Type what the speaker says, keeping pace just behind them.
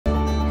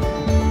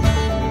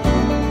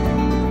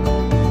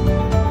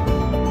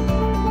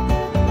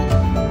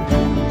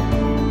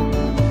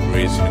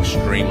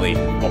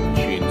extremely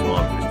opportune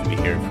time for us to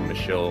be hearing from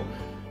Michele,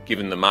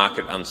 given the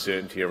market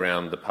uncertainty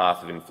around the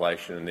path of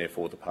inflation and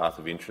therefore the path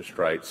of interest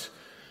rates.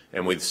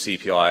 And with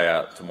CPI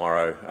out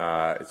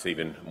tomorrow, it's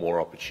even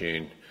more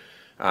opportune.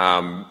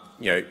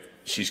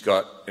 She's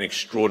got an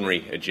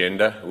extraordinary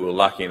agenda. We were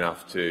lucky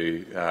enough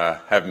to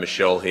have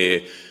Michele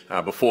here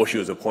before she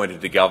was appointed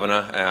to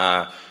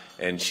Governor,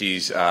 and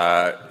she's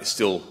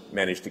still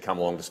managed to come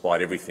along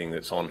despite everything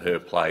that's on her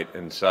plate.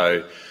 And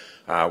so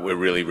we're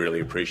really, really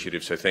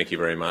appreciative. So thank you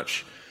very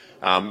much.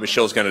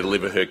 Michele's going to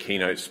deliver her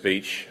keynote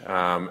speech,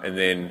 and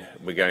then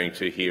we're going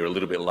to hear a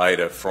little bit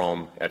later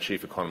from our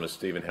Chief Economist,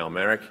 Stephen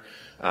Halmarick,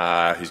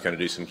 who's going to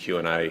do some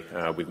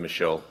Q&A with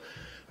Michele.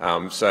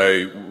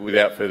 So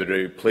without further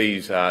ado,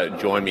 please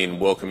join me in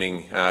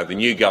welcoming the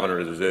new Governor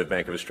of the Reserve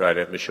Bank of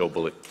Australia, Michele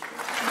Bullock.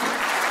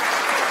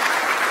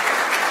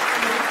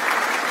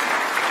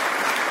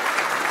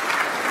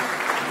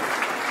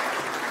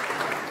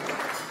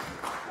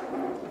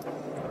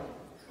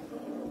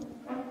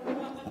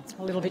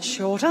 A little bit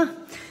shorter.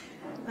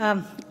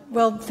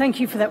 Well, thank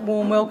you for that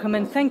warm welcome,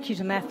 and thank you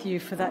to Matthew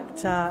for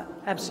that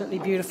absolutely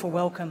beautiful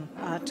welcome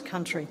to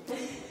country.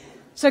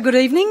 So good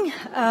evening.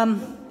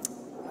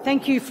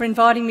 Thank you for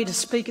inviting me to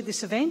speak at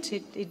this event.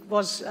 It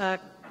was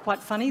quite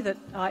funny that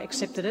I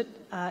accepted it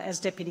as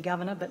Deputy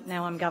Governor, but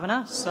now I'm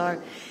Governor,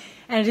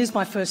 and it is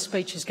my first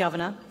speech as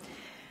Governor.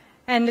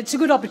 And it's a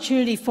good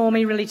opportunity for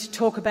me really to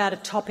talk about a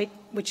topic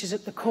which is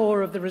at the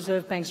core of the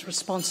Reserve Bank's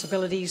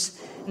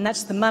responsibilities, and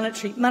that's the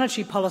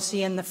monetary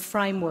policy and the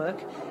framework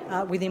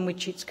within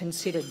which it's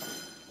considered.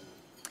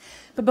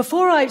 But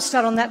before I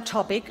start on that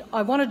topic,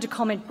 I wanted to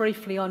comment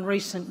briefly on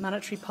recent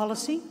monetary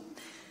policy.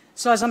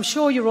 So as I'm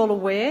sure you're all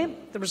aware,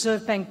 the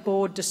Reserve Bank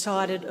Board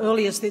decided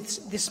earlier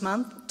this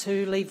month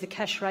to leave the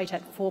cash rate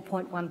at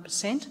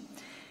 4.1%,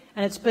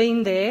 and it's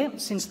been there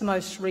since the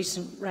most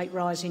recent rate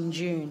rise in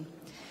June.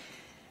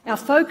 Our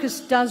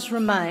focus does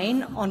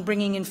remain on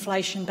bringing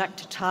inflation back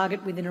to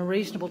target within a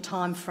reasonable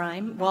time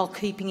frame while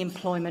keeping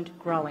employment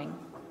growing.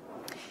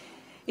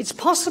 It's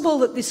possible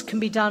that this can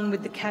be done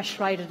with the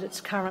cash rate at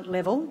its current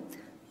level,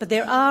 but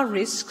there are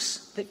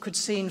risks that could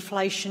see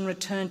inflation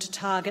return to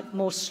target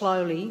more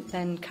slowly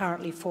than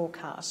currently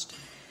forecast.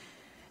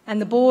 And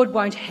the Board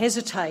won't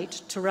hesitate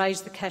to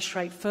raise the cash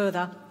rate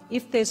further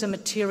if there's a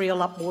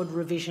material upward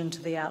revision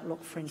to the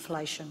outlook for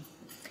inflation.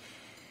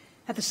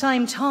 At the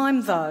same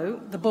time,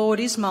 though, the Board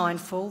is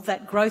mindful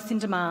that growth in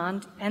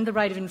demand and the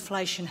rate of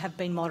inflation have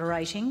been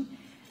moderating,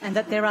 and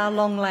that there are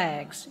long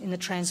lags in the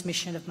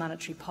transmission of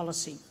monetary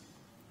policy.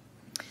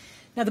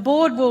 Now, the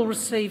Board will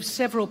receive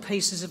several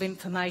pieces of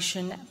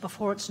information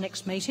before its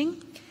next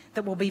meeting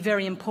that will be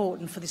very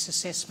important for this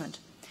assessment.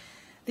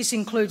 This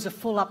includes a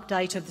full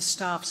update of the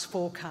staff's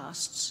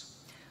forecasts.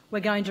 We're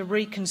going to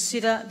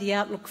reconsider the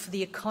outlook for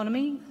the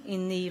economy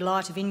in the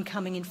light of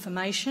incoming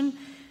information,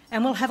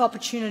 and we'll have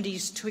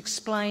opportunities to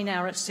explain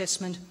our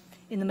assessment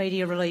in the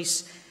media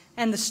release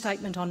and the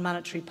statement on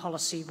monetary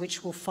policy,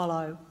 which will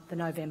follow the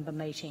November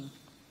meeting.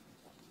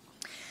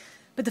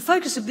 But the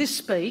focus of this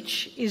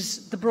speech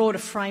is the broader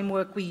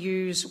framework we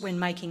use when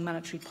making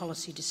monetary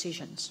policy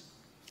decisions.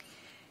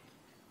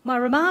 My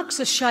remarks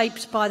are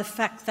shaped by the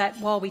fact that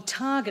while we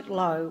target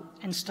low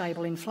and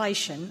stable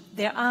inflation,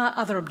 there are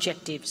other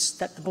objectives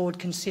that the Board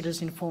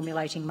considers in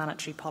formulating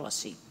monetary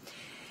policy.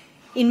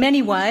 In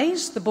many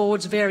ways, the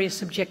Board's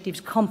various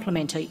objectives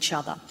complement each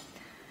other,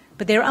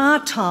 but there are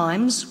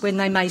times when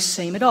they may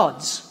seem at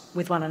odds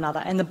with one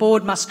another, and the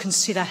Board must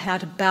consider how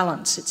to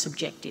balance its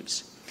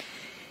objectives.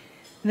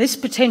 This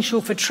potential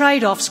for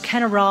trade-offs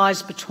can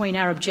arise between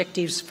our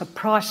objectives for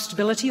price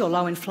stability or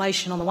low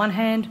inflation on the one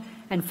hand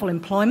and full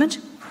employment,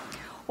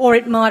 or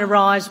it might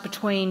arise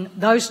between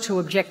those two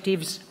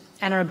objectives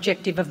and our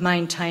objective of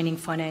maintaining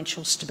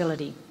financial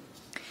stability.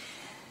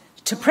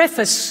 To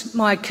preface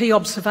my key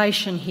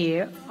observation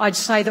here, I'd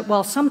say that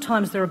while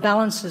sometimes there are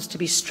balances to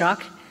be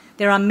struck,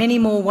 there are many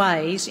more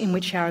ways in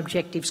which our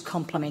objectives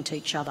complement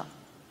each other.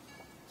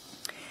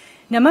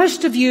 Now,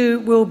 most of you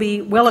will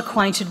be well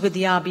acquainted with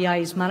the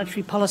RBA's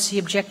monetary policy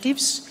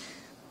objectives,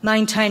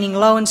 maintaining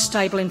low and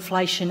stable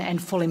inflation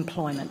and full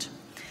employment.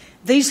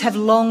 These have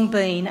long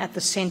been at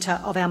the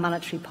centre of our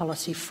monetary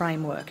policy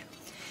framework.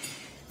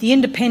 The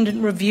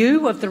independent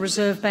review of the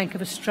Reserve Bank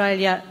of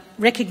Australia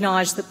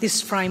recognised that this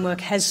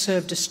framework has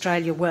served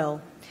Australia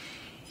well.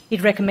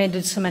 It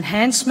recommended some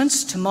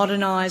enhancements to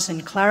modernise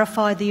and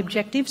clarify the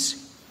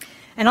objectives,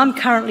 and I'm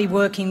currently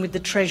working with the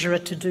Treasurer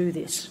to do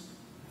this.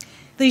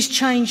 These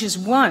changes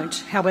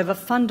won't, however,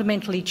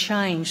 fundamentally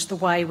change the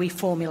way we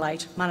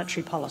formulate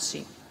monetary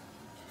policy.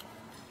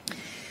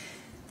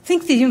 I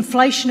think the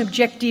inflation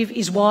objective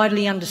is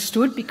widely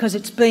understood because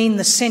it's been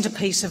the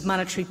centrepiece of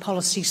monetary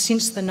policy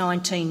since the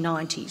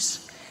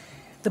 1990s.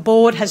 The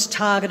Board has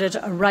targeted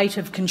a rate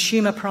of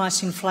consumer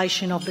price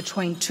inflation of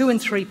between 2% and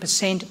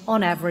 3%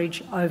 on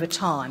average over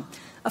time,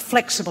 a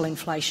flexible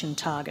inflation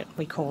target,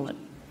 we call it.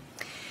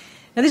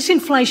 Now, this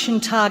inflation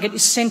target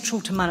is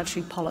central to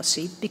monetary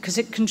policy because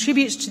it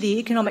contributes to the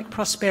economic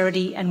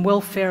prosperity and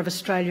welfare of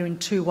Australia in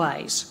two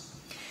ways.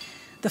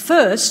 The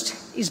first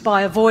is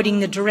by avoiding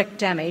the direct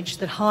damage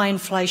that high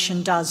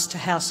inflation does to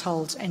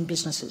households and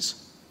businesses.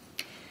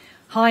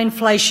 High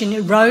inflation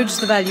erodes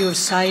the value of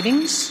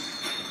savings.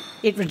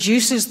 It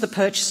reduces the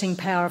purchasing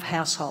power of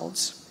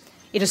households.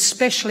 It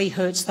especially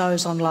hurts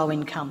those on low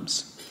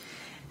incomes.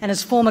 And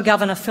as former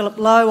Governor Philip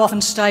Lowe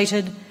often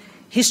stated,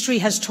 history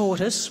has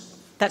taught us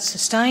that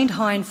sustained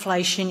high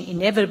inflation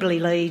inevitably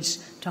leads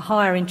to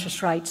higher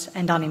interest rates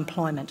and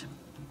unemployment.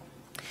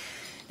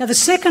 Now, the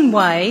second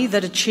way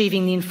that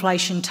achieving the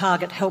inflation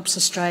target helps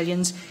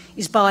Australians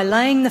is by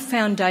laying the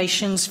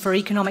foundations for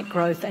economic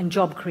growth and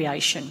job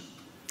creation.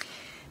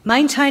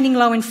 Maintaining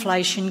low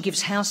inflation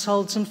gives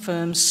households and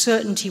firms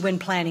certainty when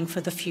planning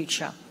for the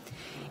future.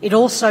 It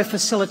also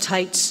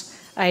facilitates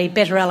a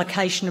better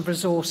allocation of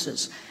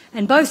resources,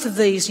 and both of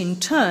these in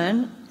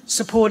turn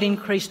support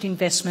increased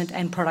investment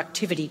and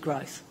productivity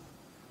growth.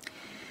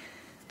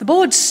 The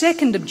Board's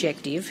second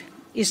objective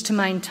is to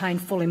maintain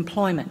full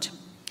employment.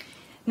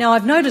 Now,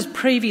 I've noted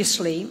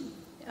previously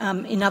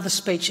in other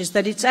speeches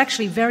that it's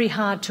actually very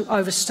hard to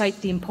overstate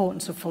the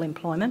importance of full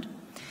employment.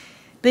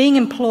 Being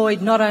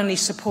employed not only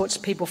supports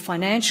people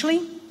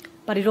financially,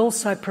 but it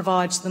also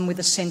provides them with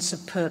a sense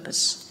of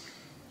purpose,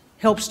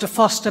 helps to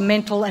foster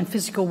mental and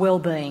physical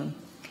well-being.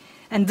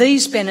 And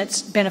these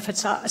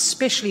benefits are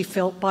especially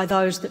felt by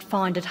those that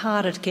find it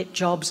harder to get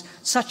jobs,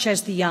 such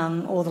as the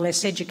young or the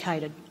less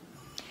educated.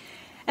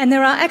 And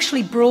there are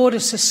actually broader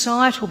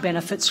societal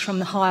benefits from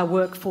the higher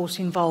workforce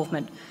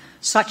involvement,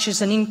 such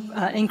as an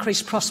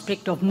increased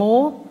prospect of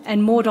more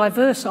and more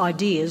diverse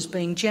ideas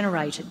being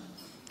generated.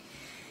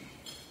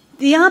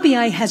 The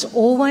RBA has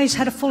always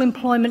had a full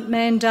employment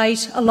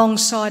mandate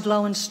alongside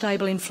low and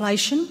stable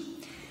inflation,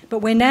 but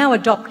we're now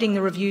adopting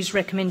the review's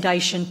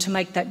recommendation to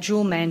make that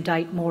dual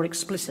mandate more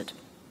explicit.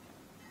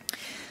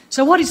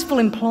 So what is full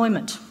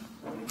employment?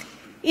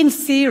 In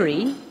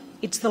theory,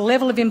 it's the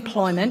level of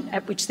employment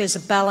at which there's a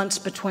balance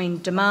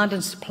between demand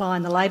and supply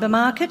in the labour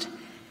market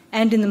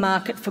and in the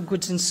market for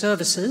goods and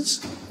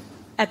services,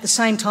 at the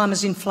same time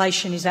as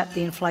inflation is at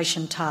the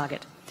inflation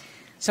target.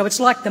 So it's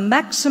like the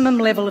maximum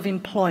level of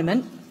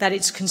employment that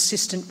it's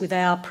consistent with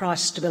our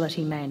price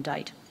stability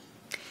mandate.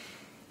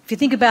 If you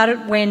think about it,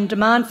 when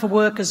demand for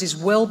workers is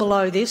well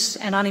below this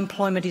and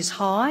unemployment is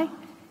high,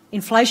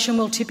 inflation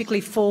will typically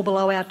fall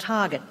below our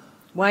target.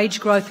 Wage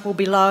growth will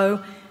be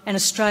low and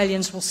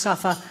Australians will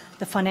suffer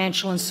the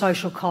financial and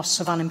social costs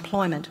of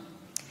unemployment.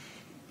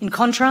 In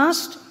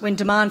contrast, when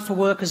demand for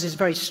workers is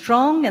very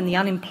strong and the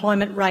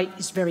unemployment rate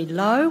is very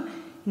low,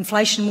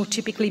 inflation will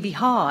typically be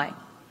high.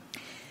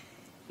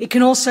 It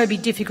can also be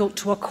difficult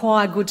to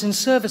acquire goods and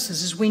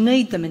services as we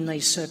need them in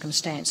these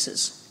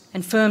circumstances,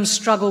 and firms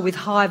struggle with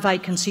high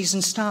vacancies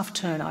and staff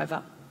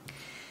turnover.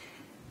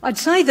 I'd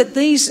say that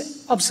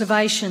these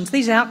observations,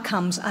 these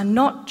outcomes, are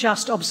not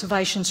just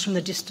observations from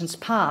the distant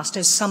past,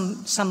 as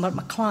some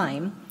might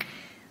claim.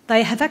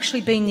 They have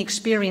actually been the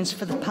experience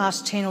for the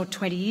past 10 or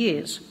 20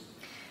 years,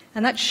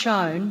 and that's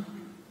shown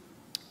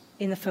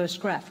in the first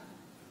graph.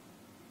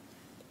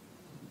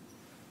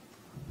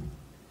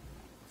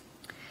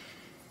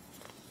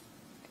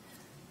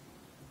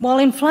 While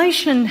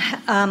inflation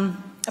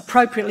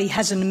appropriately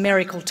has a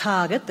numerical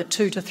target, the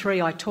 2 to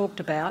 3 I talked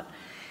about,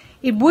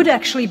 it would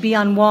actually be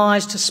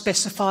unwise to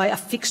specify a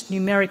fixed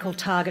numerical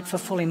target for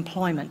full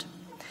employment.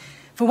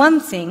 For one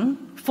thing,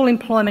 full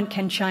employment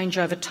can change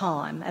over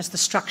time as the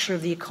structure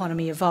of the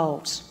economy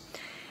evolves.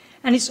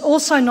 And it's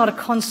also not a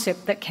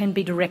concept that can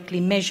be directly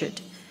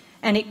measured,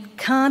 and it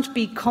can't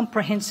be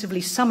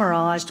comprehensively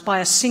summarised by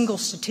a single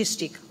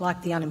statistic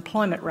like the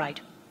unemployment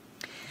rate.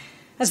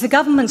 As the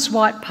government's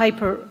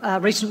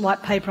recent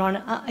white paper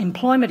on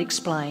employment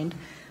explained,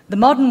 the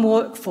modern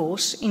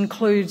workforce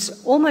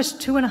includes almost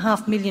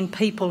 2.5 million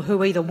people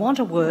who either want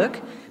to work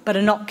but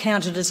are not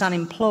counted as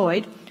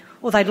unemployed,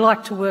 or they'd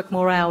like to work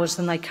more hours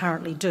than they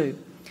currently do.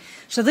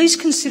 So these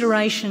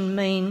considerations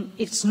mean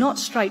it's not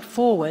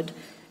straightforward,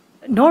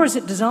 nor is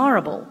it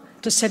desirable,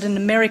 to set a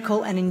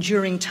numerical and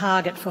enduring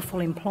target for full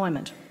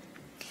employment.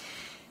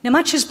 Now,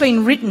 much has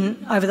been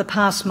written over the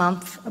past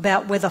month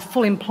about whether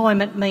full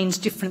employment means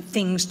different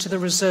things to the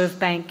Reserve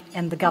Bank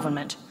and the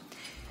government.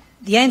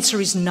 The answer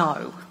is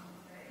no.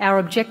 Our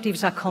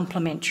objectives are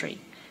complementary,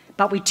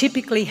 but we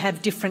typically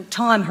have different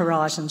time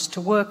horizons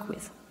to work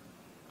with.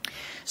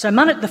 So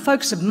the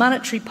focus of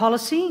monetary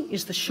policy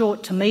is the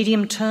short to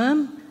medium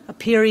term, a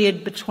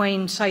period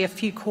between, say, a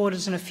few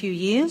quarters and a few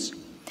years.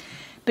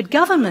 But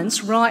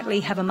governments rightly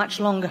have a much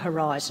longer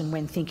horizon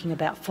when thinking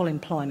about full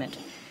employment.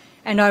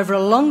 And over a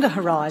longer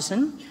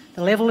horizon,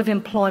 the level of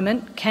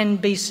employment can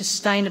be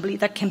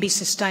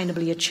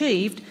sustainably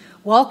achieved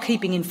while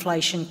keeping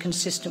inflation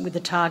consistent with the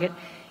target.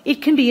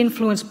 It can be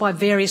influenced by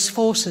various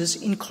forces,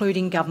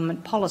 including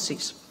government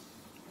policies.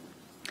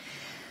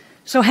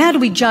 So how do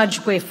we judge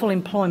where full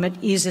employment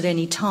is at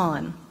any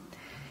time?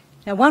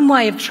 Now, one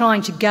way of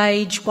trying to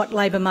gauge what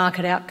labour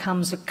market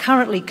outcomes are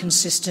currently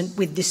consistent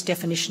with this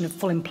definition of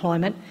full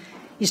employment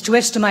is to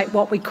estimate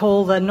what we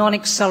call the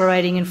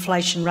non-accelerating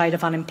inflation rate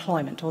of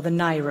unemployment, or the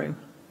NAIRU.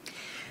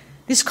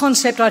 This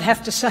concept, I'd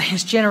have to say,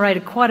 has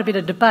generated quite a bit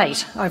of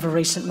debate over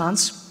recent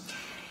months.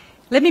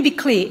 Let me be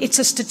clear, it's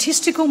a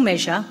statistical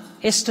measure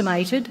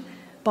estimated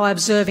by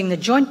observing the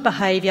joint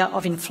behaviour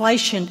of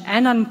inflation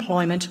and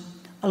unemployment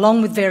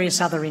along with various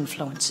other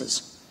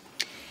influences.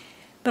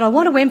 But I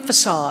want to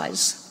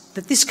emphasise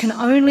that this can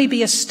only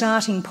be a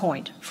starting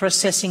point for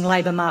assessing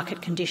labour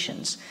market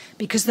conditions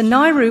because the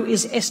NAIRU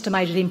is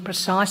estimated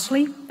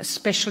imprecisely,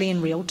 especially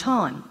in real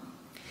time.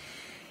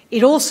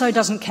 It also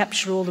doesn't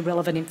capture all the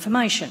relevant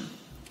information.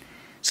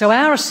 So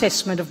our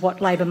assessment of what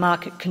labour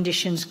market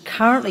conditions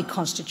currently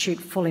constitute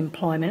full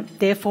employment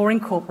therefore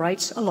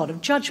incorporates a lot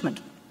of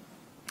judgment.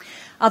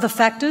 Other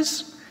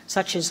factors,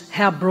 such as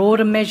how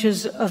broader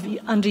measures of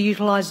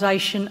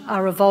underutilisation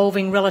are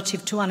evolving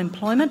relative to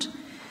unemployment,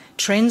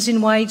 trends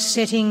in wage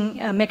setting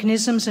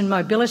mechanisms and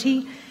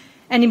mobility,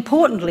 and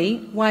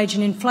importantly, wage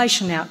and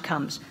inflation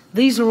outcomes.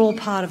 These are all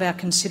part of our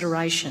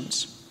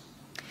considerations.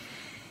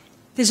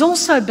 There's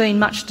also been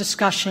much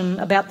discussion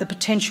about the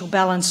potential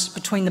balance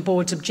between the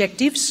board's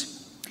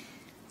objectives.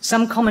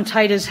 Some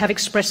commentators have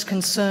expressed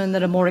concern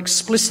that a more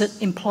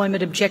explicit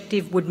employment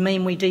objective would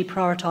mean we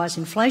deprioritise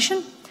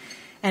inflation,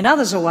 and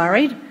others are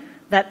worried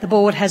that the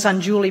board has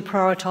unduly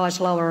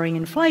prioritised lowering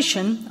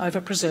inflation over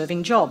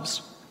preserving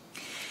jobs.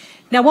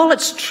 Now, while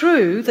it's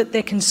true that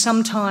there can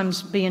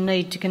sometimes be a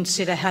need to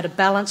consider how to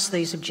balance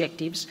these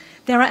objectives,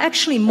 there are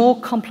actually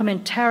more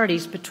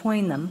complementarities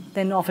between them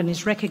than often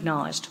is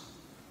recognised.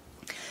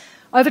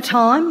 Over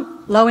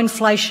time, low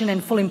inflation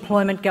and full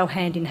employment go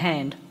hand in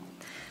hand.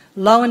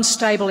 Low and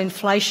stable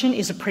inflation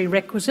is a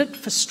prerequisite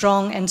for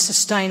strong and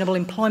sustainable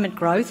employment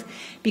growth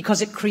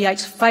because it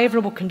creates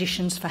favourable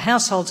conditions for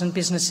households and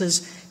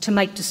businesses to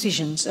make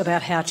decisions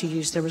about how to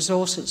use their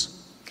resources.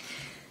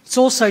 It's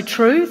also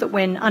true that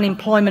when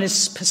unemployment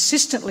is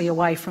persistently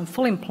away from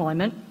full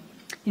employment,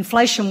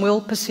 inflation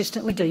will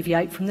persistently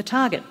deviate from the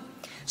target.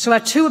 So our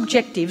two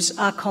objectives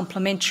are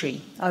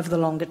complementary over the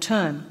longer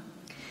term.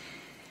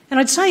 And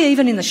I'd say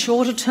even in the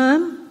shorter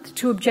term, the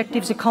two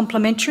objectives are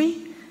complementary.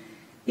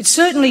 It's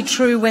certainly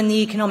true when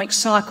the economic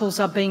cycles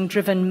are being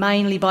driven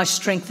mainly by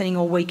strengthening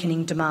or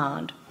weakening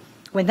demand.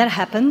 When that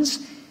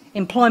happens,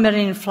 employment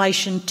and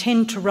inflation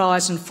tend to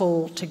rise and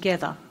fall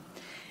together.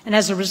 And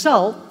as a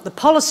result, the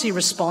policy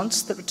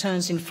response that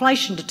returns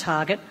inflation to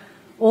target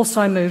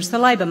also moves the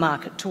labour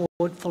market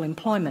toward full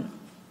employment.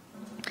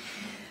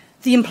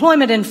 The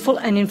employment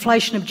and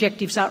inflation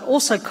objectives are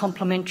also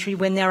complementary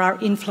when there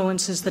are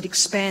influences that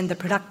expand the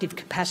productive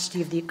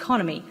capacity of the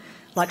economy,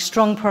 like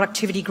strong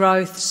productivity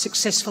growth,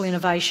 successful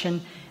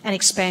innovation and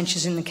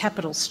expansions in the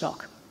capital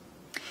stock.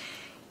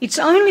 It's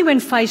only when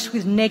faced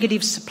with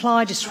negative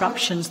supply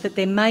disruptions that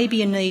there may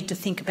be a need to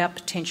think about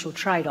potential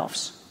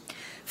trade-offs.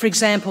 For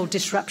example,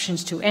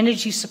 disruptions to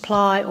energy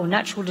supply or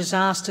natural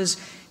disasters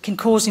can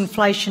cause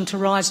inflation to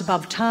rise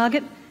above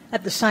target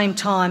at the same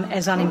time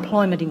as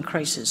unemployment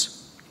increases.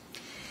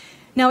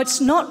 Now,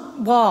 it's not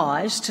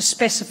wise to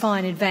specify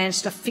in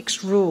advance a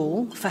fixed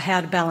rule for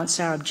how to balance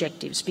our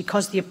objectives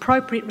because the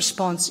appropriate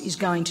response is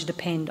going to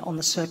depend on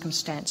the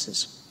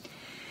circumstances.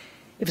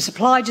 If a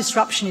supply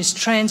disruption is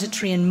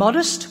transitory and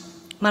modest,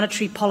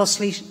 monetary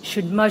policy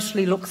should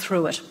mostly look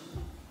through it.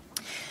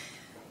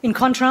 In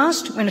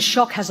contrast, when a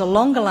shock has a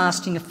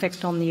longer-lasting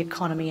effect on the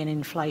economy and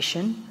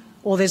inflation,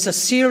 or there's a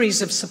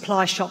series of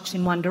supply shocks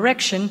in one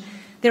direction,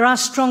 there are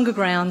stronger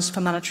grounds for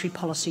monetary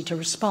policy to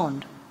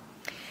respond.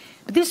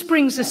 But this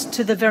brings us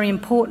to the very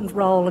important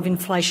role of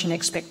inflation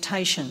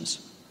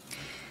expectations.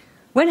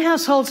 When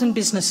households and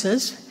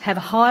businesses have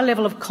a high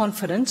level of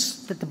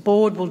confidence that the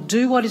board will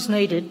do what is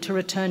needed to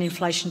return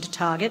inflation to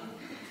target,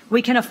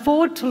 we can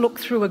afford to look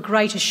through a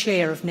greater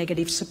share of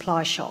negative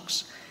supply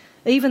shocks,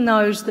 even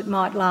those that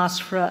might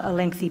last for a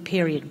lengthy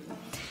period.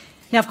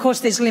 Now, of course,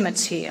 there's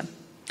limits here.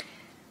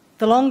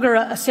 The longer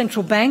a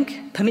central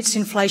bank permits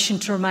inflation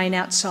to remain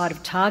outside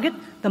of target,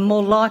 the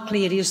more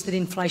likely it is that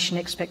inflation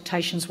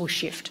expectations will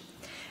shift.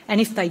 And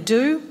if they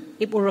do,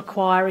 it will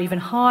require even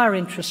higher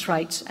interest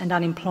rates and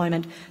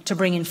unemployment to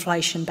bring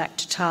inflation back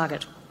to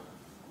target.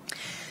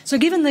 So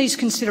given these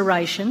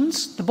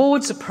considerations, the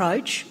board's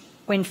approach,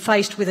 when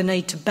faced with a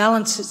need to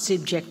balance its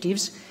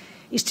objectives,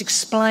 is to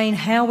explain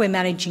how we're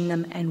managing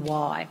them and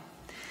why.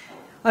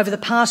 Over the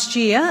past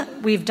year,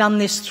 we've done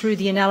this through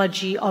the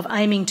analogy of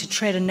aiming to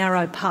tread a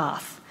narrow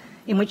path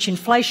in which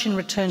inflation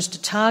returns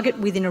to target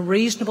within a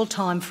reasonable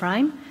time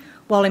frame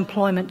while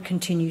employment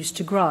continues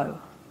to grow.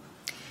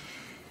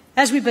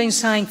 As we've been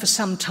saying for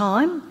some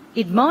time,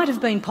 it might have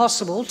been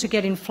possible to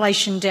get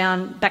inflation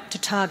down back to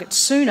target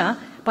sooner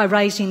by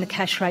raising the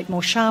cash rate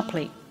more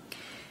sharply.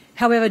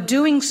 However,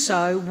 doing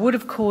so would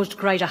have caused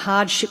greater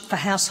hardship for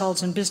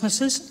households and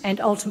businesses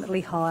and ultimately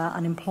higher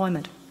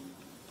unemployment.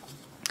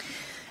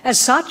 As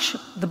such,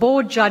 the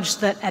board judged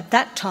that at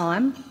that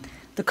time,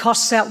 the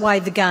costs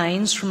outweighed the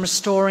gains from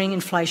restoring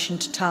inflation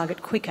to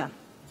target quicker.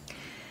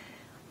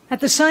 At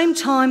the same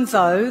time,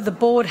 though, the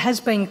board has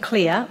been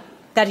clear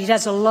that it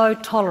has a low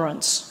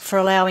tolerance for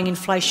allowing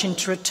inflation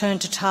to return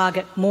to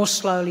target more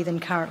slowly than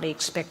currently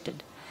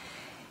expected.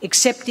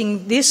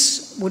 Accepting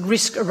this would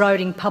risk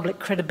eroding public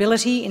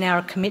credibility in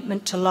our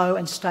commitment to low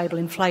and stable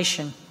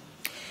inflation.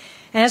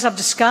 And as I've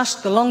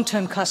discussed, the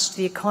long-term cost to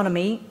the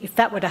economy, if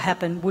that were to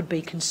happen, would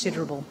be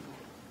considerable.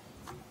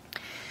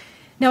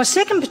 Now, a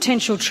second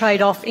potential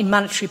trade-off in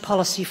monetary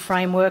policy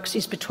frameworks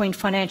is between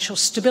financial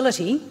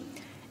stability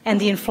and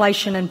the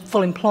inflation and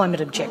full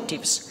employment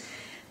objectives.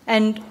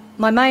 And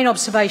my main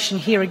observation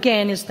here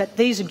again is that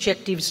these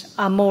objectives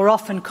are more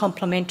often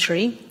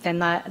complementary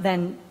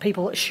than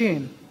people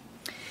assume.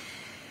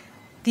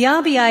 The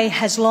RBA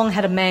has long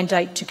had a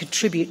mandate to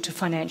contribute to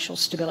financial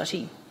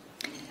stability.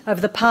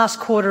 Over the past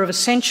quarter of a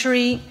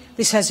century,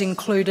 this has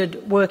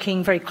included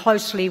working very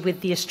closely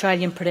with the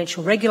Australian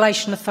Prudential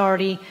Regulation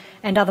Authority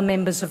and other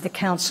members of the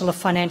Council of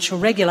Financial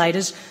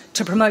Regulators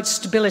to promote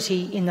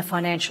stability in the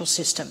financial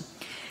system.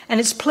 And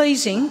it's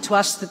pleasing to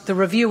us that the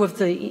review of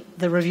the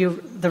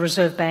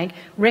Reserve Bank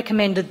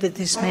recommended that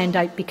this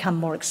mandate become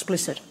more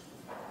explicit.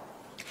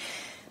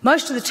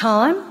 Most of the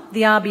time,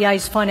 the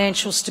RBA's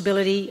financial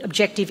stability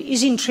objective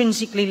is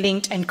intrinsically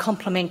linked and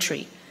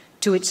complementary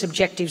to its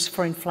objectives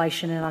for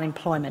inflation and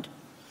unemployment.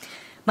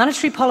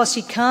 Monetary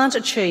policy can't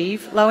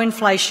achieve low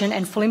inflation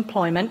and full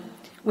employment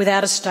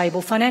without a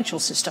stable financial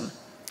system.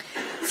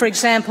 For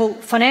example,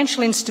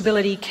 financial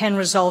instability can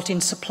result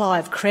in supply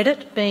of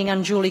credit being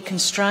unduly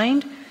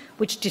constrained,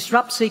 which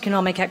disrupts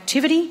economic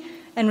activity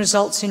and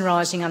results in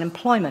rising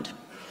unemployment.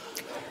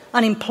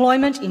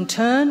 Unemployment, in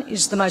turn,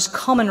 is the most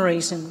common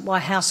reason why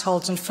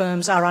households and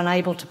firms are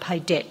unable to pay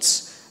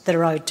debts that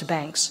are owed to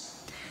banks.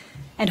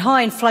 And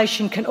high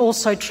inflation can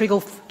also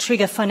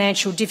trigger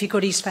financial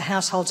difficulties for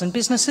households and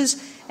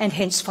businesses, and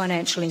hence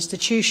financial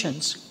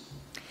institutions.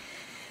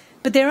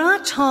 But there are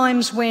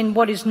times when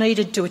what is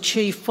needed to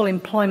achieve full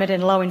employment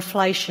and low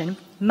inflation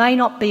may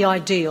not be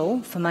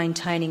ideal for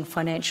maintaining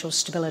financial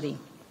stability.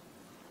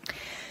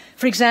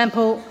 For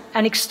example,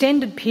 an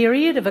extended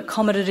period of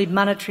accommodative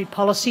monetary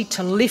policy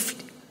to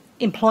lift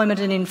employment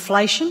and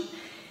inflation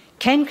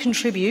can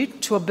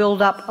contribute to a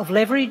build-up of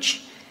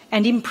leverage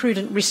and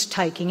imprudent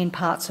risk-taking in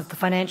parts of the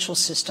financial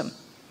system.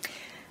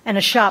 And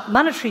a sharp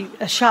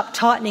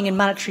tightening in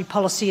monetary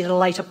policy at a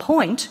later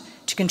point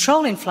to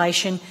control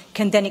inflation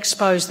can then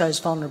expose those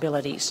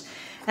vulnerabilities.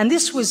 And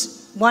this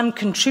was one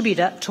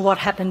contributor to what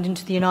happened in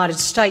the United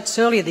States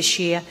earlier this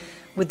year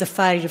with the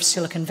failure of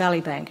Silicon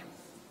Valley Bank.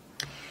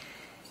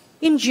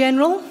 In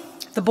general,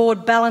 the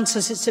Board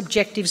balances its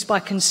objectives by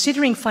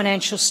considering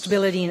financial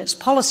stability in its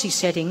policy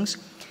settings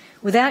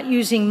without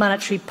using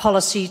monetary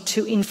policy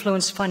to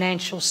influence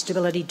financial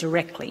stability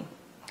directly.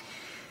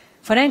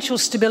 Financial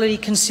stability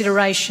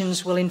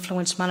considerations will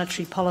influence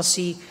monetary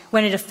policy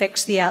when it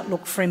affects the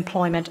outlook for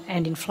employment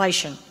and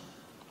inflation.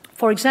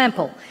 For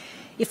example,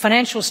 if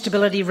financial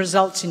stability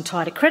results in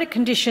tighter credit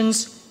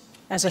conditions,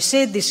 as I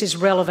said, this is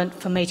relevant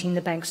for meeting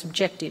the bank's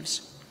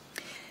objectives.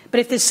 But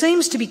if there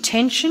seems to be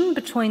tension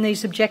between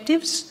these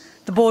objectives,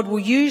 the Board will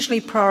usually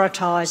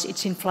prioritise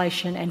its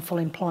inflation and full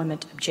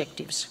employment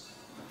objectives.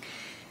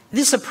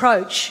 This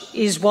approach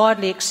is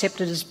widely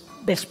accepted as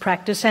best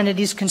practice, and it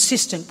is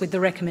consistent with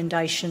the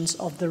recommendations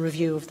of the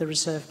review of the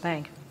Reserve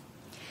Bank.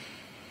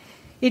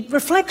 It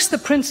reflects the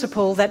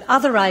principle that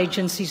other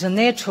agencies and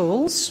their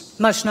tools,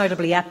 most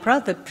notably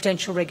APRA, the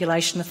Prudential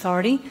Regulation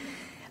Authority,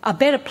 are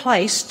better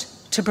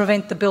placed to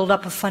prevent the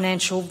build-up of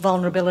financial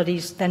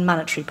vulnerabilities than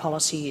monetary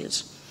policy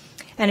is.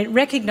 And it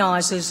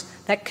recognises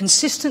that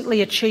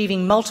consistently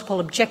achieving multiple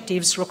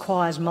objectives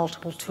requires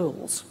multiple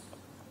tools.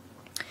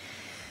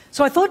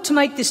 So I thought to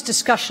make this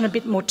discussion a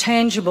bit more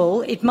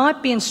tangible, it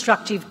might be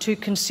instructive to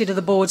consider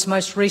the Board's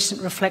most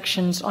recent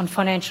reflections on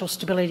financial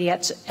stability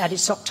at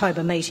its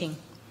October meeting.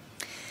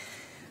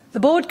 The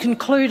Board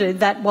concluded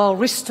that while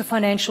risks to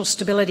financial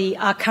stability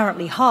are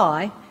currently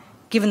high,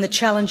 given the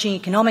challenging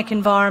economic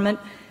environment,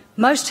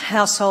 most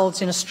households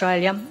in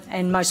Australia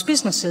and most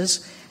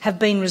businesses have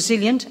been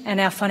resilient and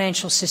our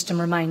financial system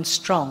remains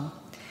strong.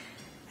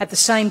 At the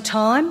same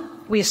time,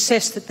 we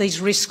assess that these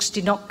risks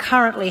did not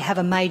currently have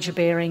a major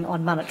bearing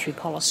on monetary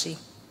policy.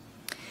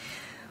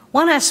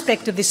 One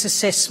aspect of this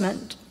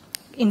assessment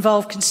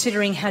involved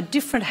considering how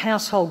different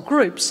household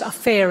groups are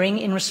faring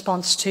in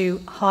response to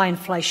high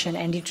inflation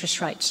and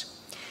interest rates.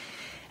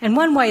 And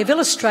one way of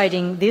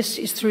illustrating this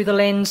is through the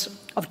lens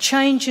of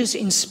changes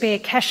in spare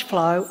cash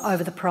flow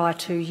over the prior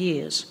 2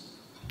 years.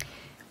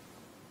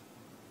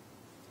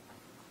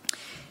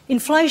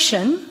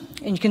 Inflation,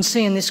 and you can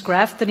see in this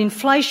graph that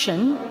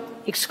inflation,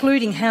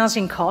 excluding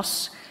housing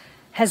costs,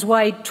 has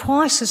weighed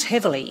twice as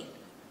heavily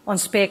on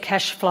spare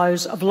cash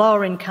flows of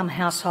lower income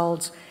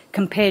households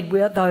compared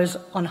with those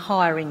on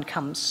higher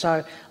incomes,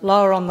 so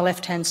lower on the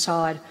left-hand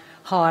side,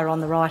 higher on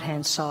the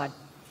right-hand side.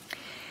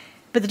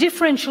 But the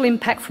differential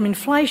impact from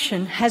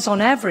inflation has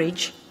on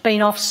average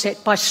been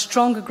offset by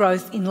stronger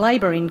growth in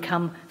labour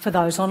income for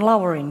those on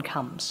lower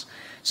incomes.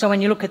 So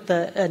when you look at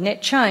the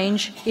net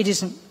change, it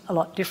isn't a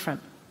lot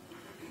different.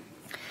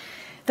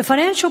 The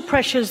financial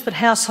pressures that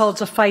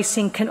households are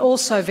facing can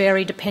also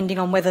vary depending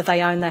on whether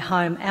they own their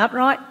home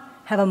outright,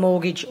 have a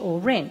mortgage or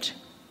rent.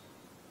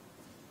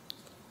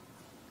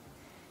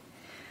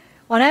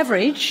 On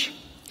average,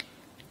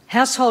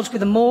 households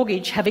with a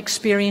mortgage have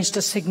experienced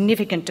a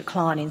significant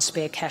decline in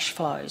spare cash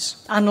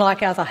flows,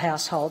 unlike other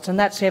households, and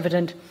that's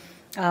evident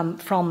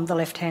from the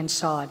left-hand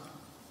side.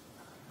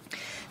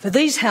 For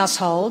these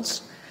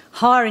households,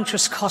 higher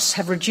interest costs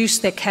have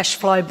reduced their cash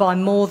flow by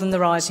more than the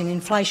rise in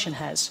inflation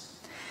has.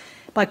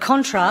 By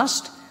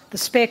contrast, the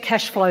spare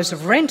cash flows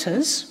of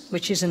renters,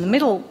 which is in the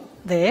middle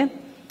there,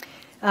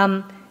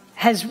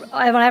 has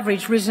on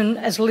average risen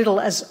as little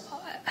as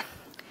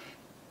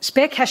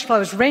spare cash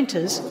flow as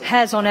renters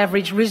has on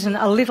average risen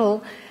a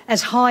little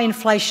as high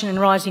inflation and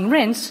rising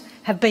rents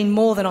have been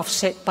more than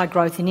offset by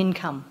growth in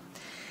income.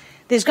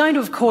 There's going to,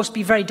 of course,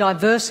 be very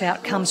diverse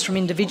outcomes from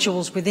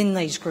individuals within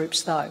these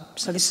groups, though,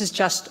 so this is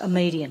just a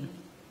median.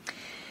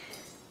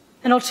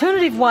 An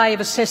alternative way of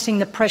assessing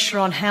the pressure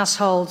on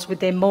households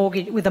with a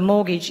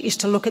mortgage is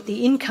to look at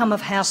the income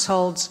of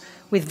households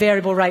with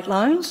variable rate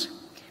loans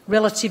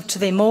relative to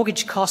their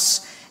mortgage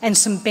costs and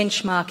some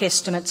benchmark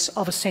estimates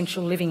of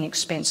essential living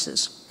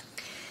expenses.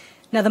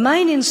 Now, the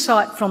main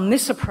insight from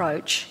this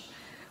approach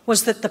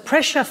was that the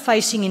pressure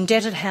facing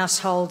indebted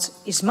households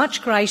is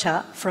much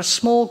greater for a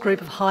small group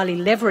of highly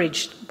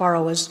leveraged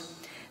borrowers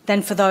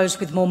than for those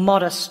with more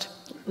modest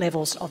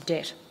levels of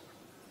debt.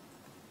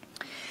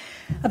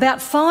 About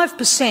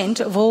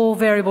 5% of all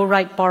variable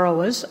rate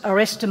borrowers are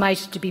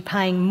estimated to be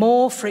paying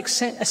more for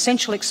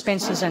essential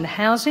expenses and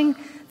housing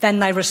than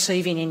they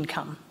receive in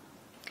income.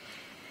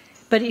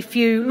 But if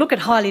you look at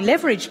highly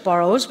leveraged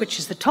borrowers, which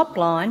is the top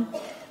line,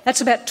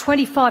 that's about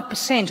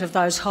 25% of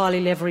those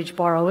highly leveraged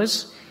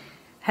borrowers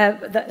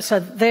so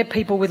they're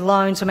people with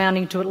loans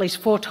amounting to at least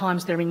 4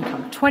 times their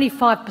income.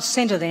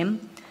 25% of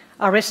them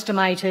are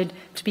estimated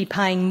to be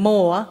paying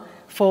more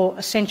for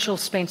essential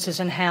expenses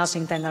and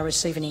housing than they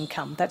receive in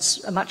income.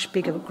 That's a much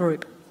bigger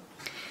group.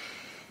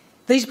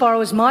 These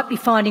borrowers might be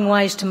finding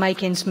ways to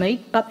make ends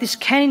meet, but this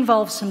can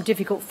involve some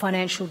difficult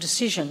financial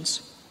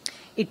decisions.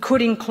 It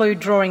could include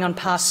drawing on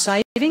past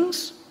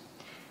savings,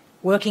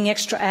 working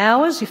extra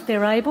hours if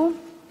they're able,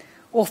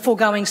 or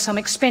foregoing some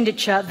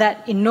expenditure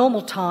that in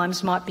normal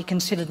times might be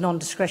considered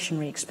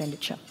non-discretionary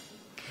expenditure.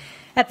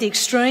 At the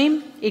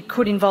extreme, it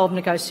could involve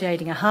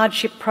negotiating a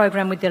hardship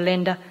program with their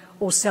lender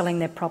or selling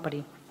their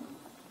property.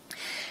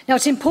 Now,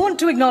 it's important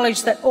to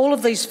acknowledge that all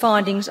of these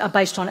findings are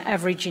based on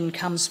average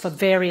incomes for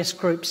various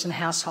groups and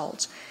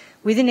households.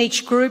 Within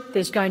each group,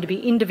 there's going to be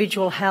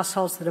individual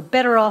households that are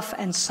better off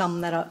and some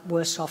that are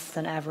worse off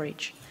than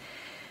average.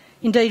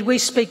 Indeed, we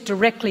speak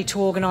directly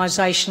to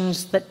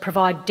organisations that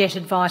provide debt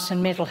advice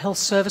and mental health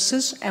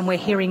services, and we're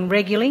hearing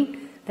regularly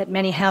that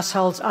many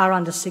households are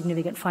under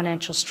significant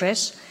financial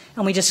stress,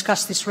 and we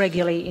discuss this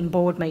regularly in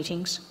board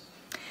meetings.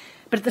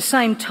 But at the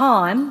same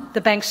time, the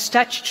bank's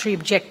statutory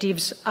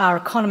objectives are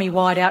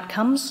economy-wide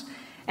outcomes,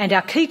 and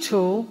our key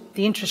tool,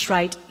 the interest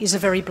rate, is a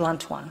very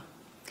blunt one.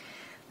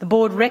 The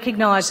board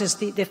recognises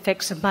the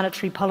effects of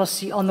monetary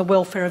policy on the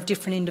welfare of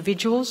different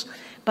individuals,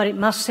 but it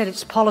must set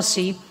its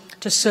policy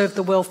to serve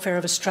the welfare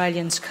of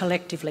Australians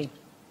collectively.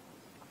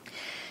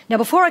 Now,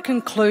 before I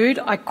conclude,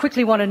 I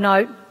quickly want to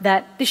note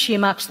that this year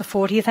marks the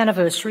 40th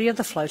anniversary of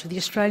the float of the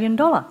Australian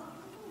dollar.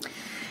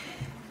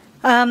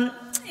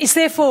 It's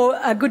therefore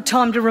a good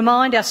time to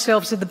remind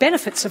ourselves of the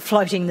benefits of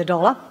floating the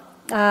dollar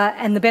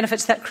and the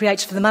benefits that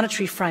creates for the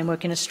monetary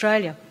framework in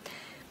Australia.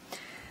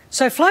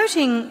 So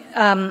floating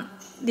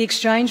the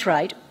exchange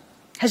rate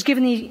has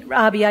given the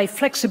RBA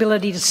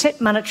flexibility to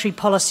set monetary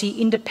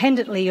policy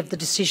independently of the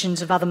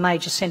decisions of other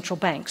major central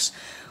banks,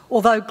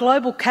 although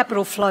global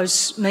capital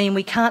flows mean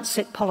we can't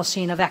set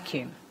policy in a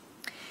vacuum.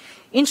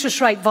 Interest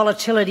rate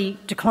volatility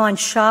declined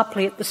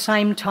sharply at the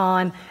same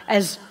time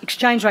as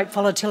exchange rate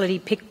volatility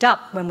picked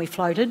up when we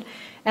floated,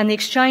 and the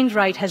exchange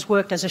rate has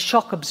worked as a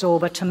shock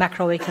absorber to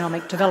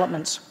macroeconomic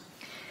developments.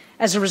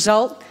 As a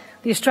result,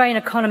 the Australian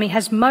economy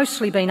has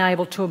mostly been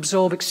able to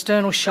absorb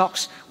external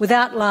shocks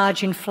without large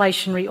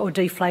inflationary or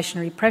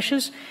deflationary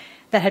pressures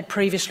that had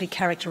previously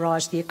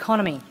characterised the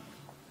economy.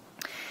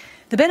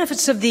 The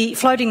benefits of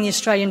floating the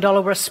Australian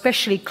dollar were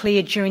especially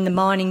clear during the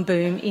mining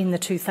boom in the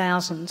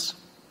 2000s.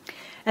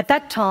 At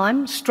that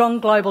time, strong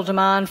global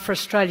demand for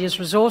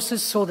Australia's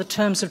resources saw the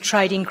terms of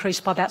trade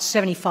increase by about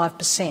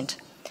 75%.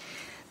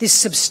 This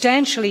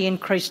substantially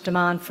increased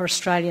demand for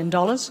Australian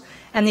dollars,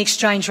 and the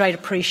exchange rate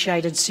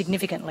appreciated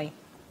significantly.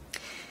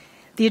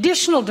 The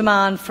additional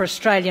demand for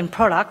Australian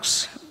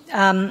products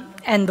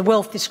and the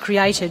wealth this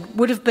created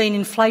would have been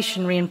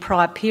inflationary in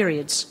prior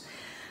periods,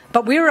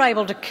 but we were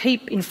able to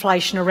keep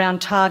inflation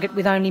around target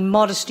with only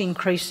modest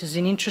increases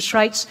in interest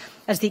rates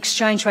as the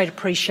exchange rate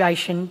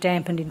appreciation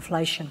dampened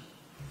inflation.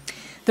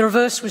 The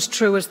reverse was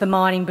true as the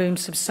mining boom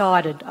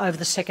subsided over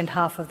the second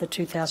half of the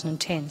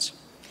 2010s.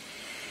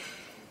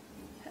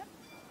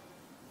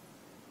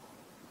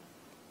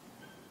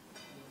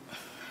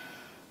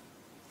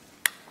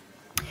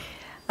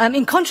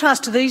 In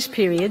contrast to these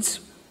periods,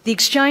 the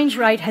exchange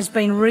rate has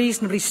been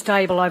reasonably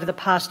stable over the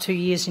past 2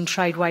 years in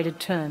trade-weighted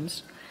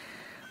terms.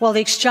 While the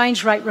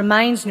exchange rate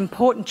remains an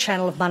important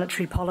channel of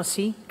monetary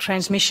policy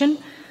transmission,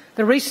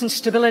 the recent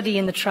stability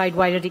in the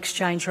trade-weighted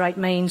exchange rate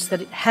means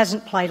that it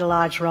hasn't played a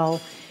large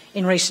role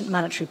in recent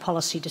monetary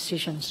policy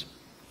decisions.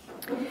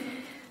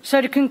 So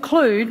to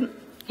conclude,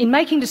 in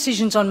making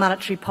decisions on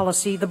monetary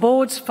policy, the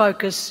board's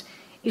focus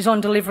is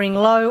on delivering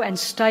low and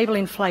stable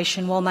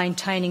inflation while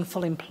maintaining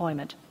full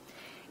employment.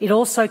 It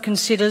also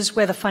considers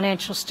whether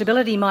financial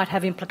stability might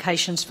have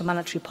implications for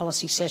monetary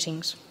policy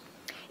settings.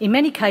 In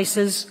many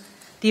cases,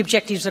 the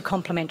objectives are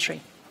complementary,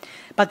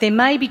 but there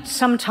may be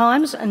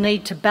sometimes a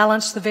need to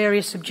balance the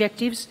various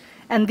objectives,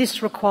 and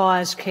this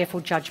requires careful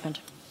judgment.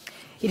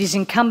 It is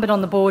incumbent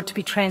on the board to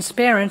be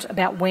transparent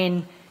about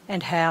when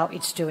and how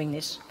it's doing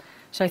this.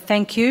 So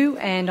thank you,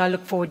 and I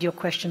look forward to your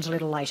questions a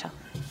little later.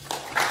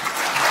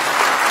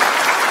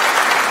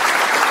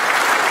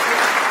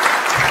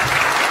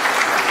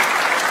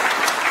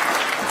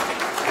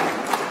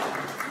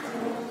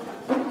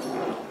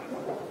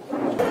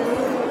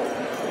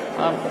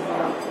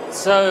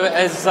 So,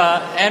 as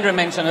Andrew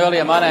mentioned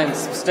earlier, my name's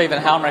Stephen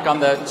Halmerick.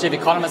 I'm the Chief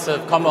Economist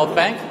of Commonwealth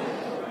Bank,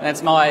 and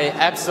it's my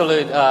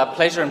absolute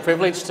pleasure and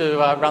privilege to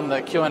run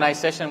the Q&A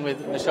session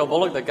with Michele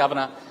Bullock, the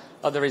Governor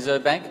of the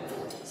Reserve Bank.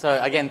 So,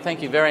 again,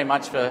 thank you very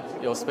much for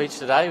your speech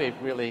today.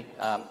 We really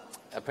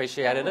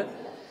appreciated it.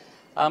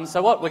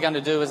 So, what we're going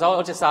to do is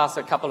I'll just ask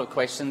a couple of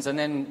questions, and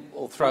then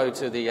we'll throw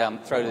to the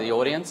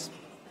audience,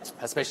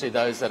 especially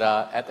those that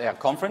are at our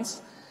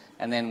conference.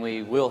 And then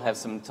we will have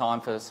some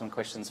time for some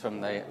questions from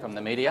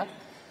the media.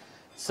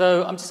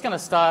 So I'm just going to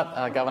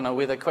start, Governor,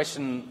 with a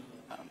question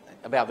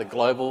about the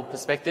global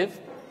perspective.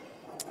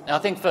 Now, I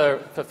think for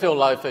Phil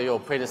Lowe, for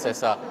your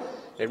predecessor,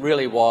 it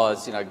really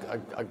was,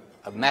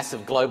 a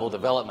massive global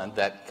development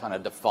that kind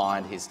of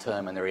defined his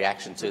term and the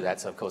reaction to that.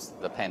 So, of course,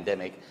 the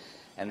pandemic,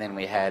 and then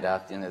we had,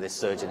 this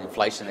surge in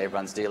inflation that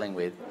everyone's dealing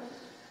with.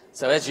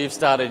 So, as you've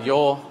started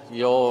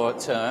your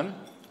term,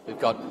 we've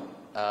got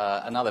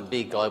another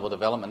big global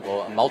development,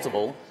 or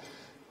multiple.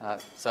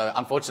 So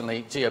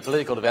unfortunately,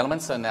 geopolitical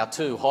developments, and now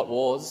two hot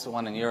wars,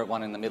 one in Europe,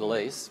 one in the Middle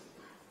East,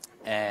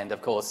 and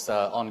of course,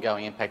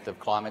 ongoing impact of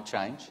climate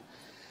change.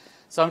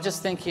 So I'm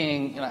just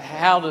thinking,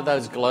 how do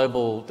those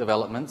global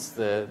developments,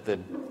 the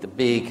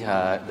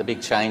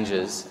big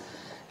changes,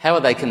 how are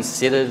they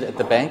considered at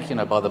the bank,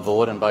 by the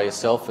board and by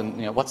yourself,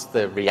 and what's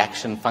the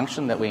reaction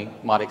function that we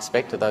might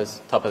expect to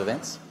those type of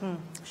events?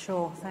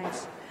 Sure,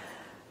 thanks.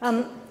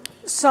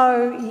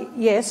 So,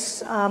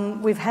 yes,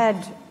 we've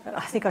had,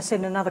 I think I said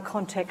in another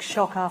context,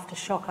 shock after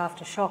shock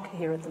after shock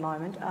here at the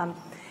moment.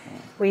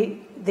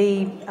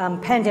 The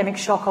pandemic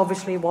shock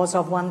obviously was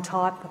of one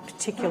type, a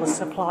particular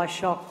supply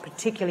shock,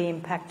 particularly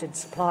impacted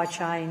supply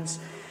chains.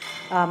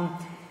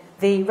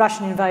 The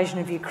Russian invasion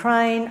of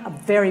Ukraine, a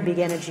very big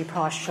energy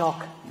price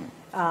shock,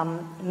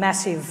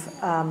 massive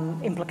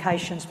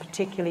implications,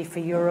 particularly for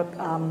Europe.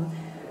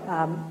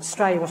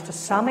 Australia was to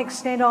some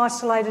extent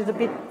isolated a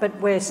bit, but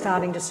we're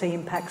starting to see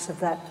impacts of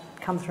that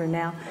come through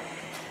now.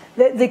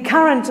 The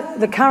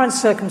current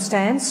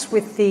circumstance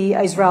with the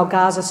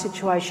Israel-Gaza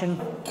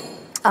situation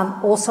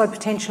also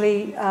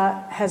potentially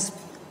has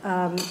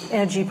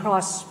energy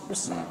price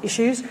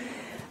issues.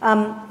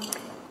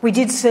 We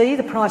did see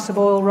the price of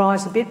oil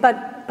rise a bit,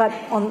 but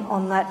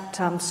on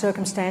that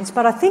circumstance.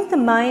 But I think the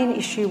main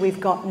issue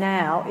we've got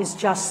now is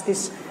just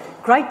this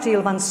great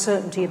deal of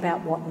uncertainty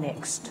about what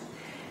next.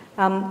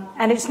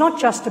 And it's not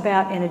just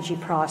about energy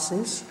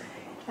prices.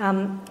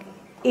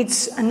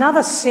 It's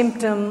another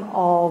symptom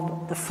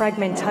of the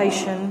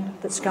fragmentation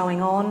that's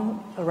going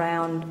on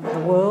around the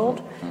world.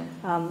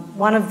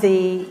 One of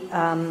the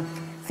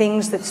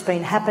things that's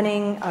been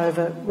happening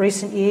over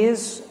recent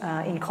years,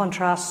 in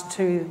contrast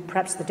to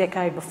perhaps the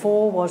decade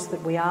before, was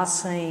that we are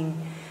seeing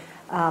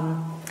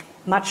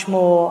much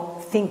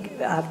more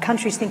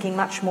countries thinking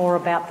much more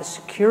about the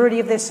security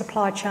of their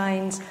supply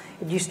chains.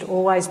 It used to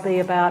always be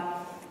about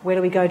where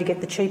do we go to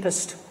get the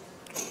cheapest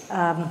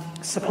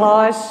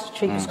supplies,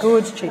 cheapest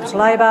goods, cheapest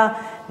labour.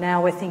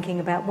 Now we're thinking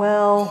about,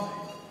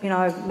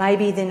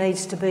 maybe there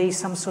needs to be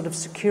some sort of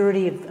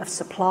security of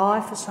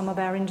supply for some of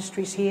our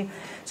industries here.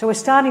 So we're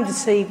starting to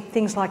see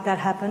things like that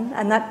happen,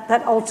 and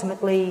that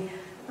ultimately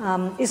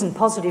isn't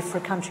positive for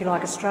a country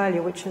like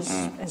Australia, which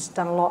has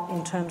done a lot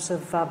in terms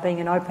of being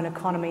an open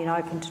economy and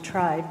open to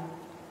trade.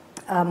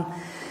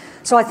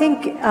 So I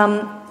think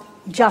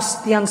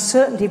just the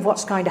uncertainty of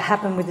what's going to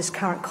happen with this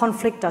current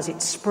conflict. Does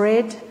it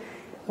spread?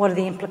 What are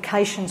the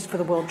implications for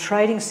the world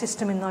trading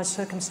system in those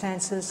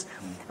circumstances?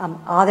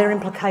 Are there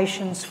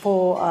implications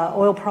for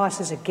oil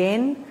prices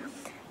again?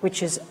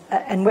 Which is,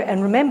 and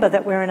remember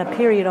that we're in a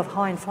period of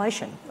high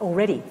inflation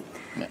already.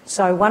 Yeah.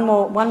 So one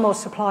more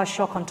supply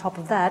shock on top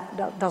of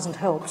that doesn't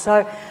help.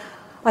 So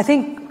I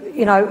think,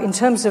 in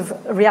terms of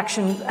a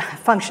reaction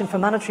function for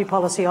monetary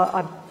policy,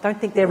 I don't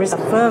think there is a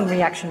firm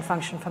reaction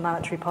function for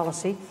monetary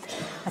policy.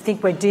 I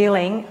think we're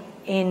dealing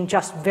in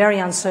just very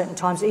uncertain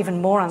times,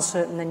 even more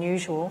uncertain than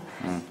usual.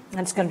 And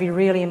it's going to be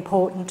really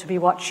important to be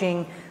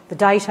watching the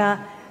data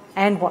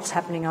and what's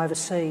happening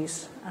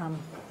overseas,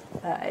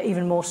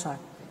 even more so.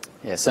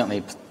 Yeah,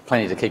 certainly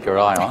plenty to keep your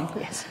eye on.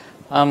 Yes.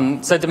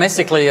 So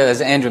domestically,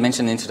 as Andrew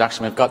mentioned in the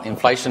introduction, we've got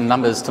inflation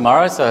numbers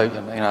tomorrow, so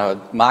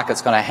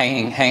market's kind of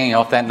hanging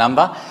off that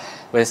number.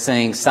 We're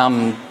seeing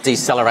some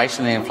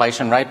deceleration in the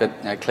inflation rate,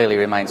 but clearly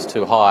remains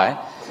too high.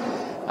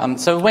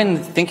 So when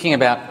thinking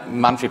about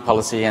monetary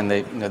policy and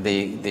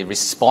the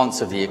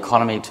response of the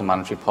economy to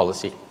monetary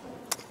policy,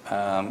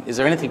 is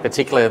there anything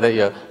particular that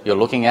you're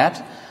looking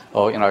at,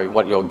 or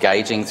what you're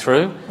gauging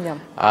through? Yeah.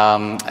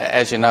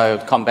 As you know,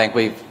 CommBank,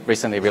 we've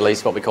recently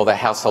released what we call the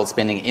Household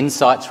Spending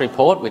Insights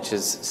Report, which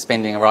is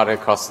spending right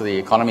across the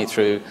economy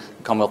through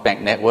the Commonwealth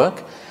Bank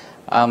network.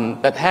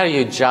 But how do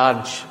you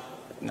judge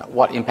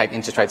what impact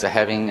interest rates are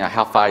having,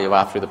 how far you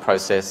are through the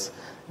process,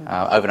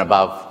 over and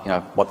above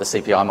what the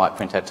CPI might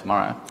print at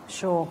tomorrow?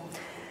 Sure.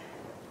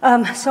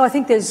 So I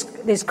think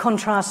there's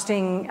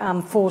contrasting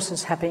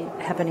forces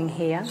happening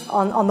here.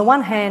 On the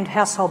one hand,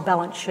 household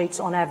balance sheets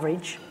on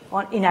average,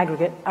 in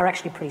aggregate, are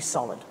actually pretty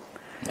solid.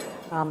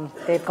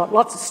 They've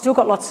got still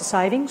got lots of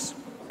savings,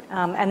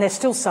 and they're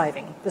still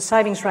saving. The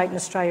savings rate in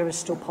Australia is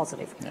still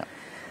positive. Yeah.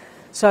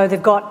 So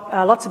they've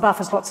got lots of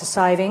buffers, lots of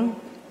saving.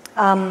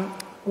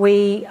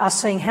 We are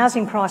seeing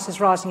housing prices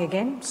rising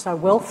again, so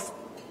wealth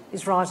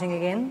is rising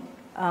again.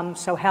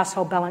 So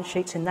household balance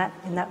sheets in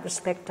that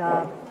respect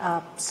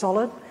are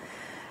solid.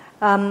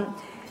 Again,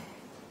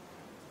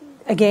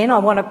 I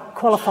want to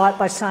qualify it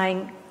by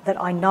saying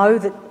that I know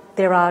that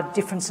there are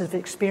differences of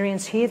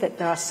experience here, that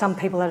there are some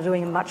people that are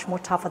doing it much more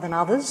tougher than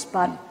others,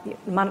 but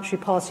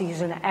monetary policy is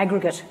an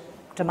aggregate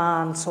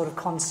demand sort of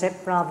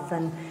concept rather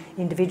than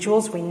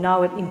individuals. We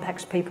know it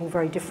impacts people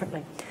very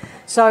differently.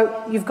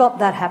 So you've got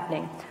that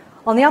happening.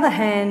 On the other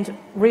hand,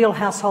 real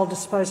household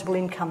disposable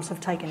incomes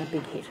have taken a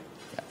big hit.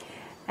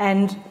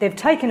 And they've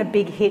taken a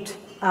big hit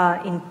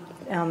in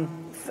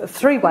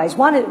three ways.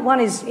 One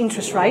is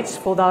interest rates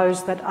for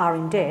those that are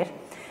in debt,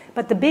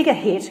 but the bigger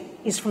hit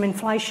is from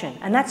inflation,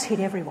 and that's hit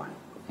everyone.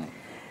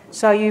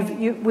 So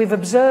we've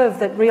observed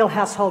that real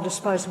household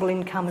disposable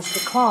income has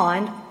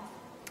declined,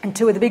 and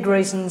two of the big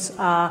reasons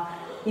are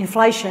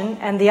inflation,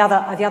 and the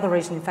other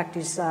reason, in fact,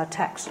 is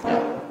tax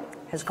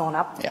has gone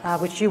up,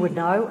 which you would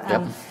know,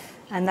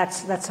 and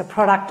that's a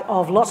product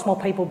of lots more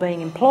people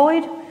being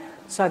employed,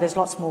 so there's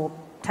lots more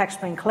tax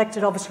being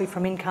collected, obviously,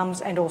 from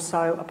incomes, and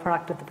also a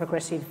product of the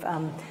progressive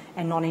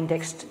and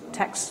non-indexed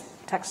tax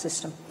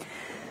system.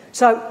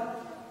 So,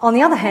 on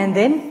the other hand,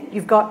 then,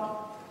 you've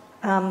got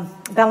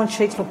balance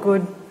sheets look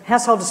good,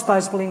 household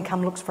disposable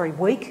income looks very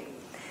weak,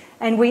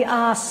 and we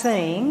are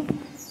seeing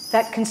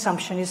that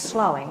consumption is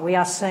slowing. We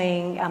are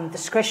seeing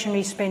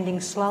discretionary spending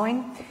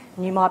slowing,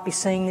 and you might be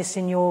seeing this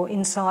in your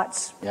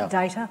insights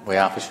data. We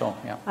are, for sure,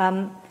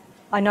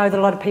 I know that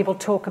a lot of people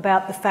talk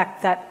about the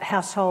fact that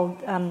per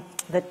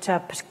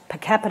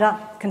capita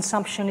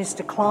consumption is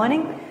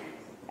declining.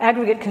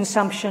 Aggregate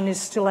consumption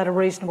is still at a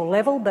reasonable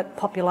level, but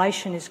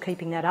population is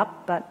keeping that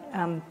up. But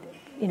per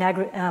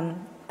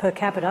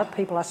capita,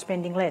 people are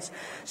spending less.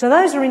 So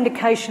those are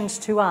indications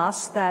to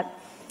us that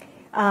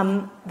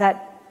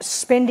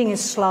spending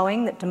is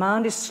slowing, that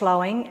demand is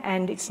slowing,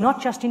 and it's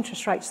not just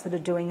interest rates that are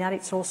doing that,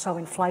 it's also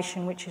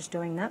inflation which is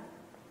doing that.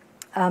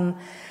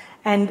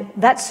 And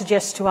that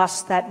suggests to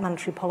us that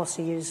monetary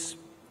policy is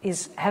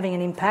having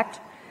an impact.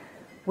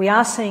 We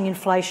are seeing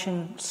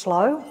inflation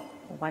slow.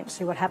 We'll wait and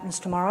see what happens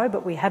tomorrow,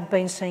 but we have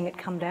been seeing it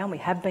come down. We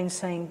have been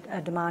seeing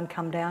demand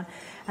come down,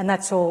 and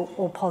that's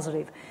all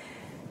positive.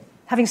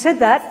 Having said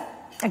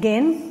that,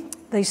 again,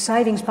 these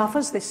savings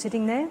buffers, they're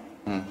sitting there.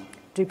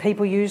 Do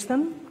people use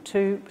them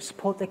to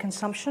support their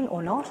consumption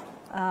or not?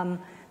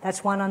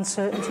 That's one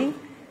uncertainty.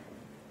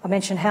 I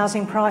mentioned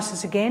housing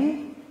prices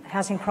again.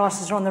 Housing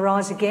prices are on the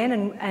rise again,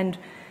 and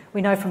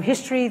we know from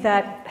history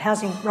that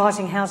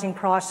rising housing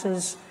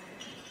prices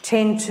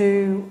tend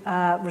to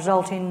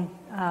result in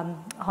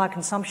high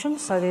consumption.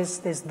 So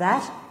there's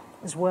that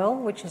as well,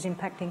 which is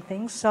impacting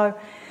things. So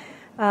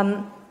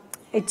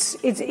it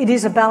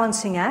is a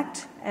balancing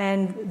act,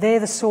 and they're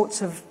the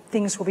sorts of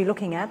things we'll be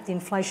looking at, the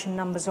inflation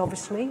numbers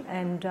obviously,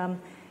 and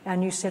our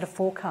new set of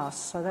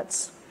forecasts. So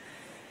that's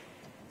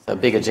a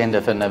big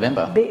agenda for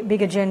November.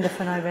 Big agenda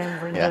for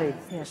November indeed.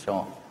 Yes.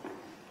 Sure.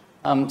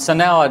 So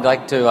now I'd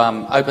like to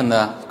open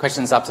the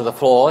questions up to the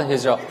floor.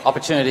 Here's your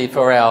opportunity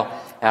for our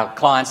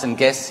clients and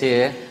guests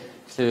here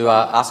to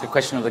ask a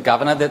question of the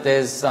Governor. That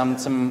there's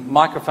some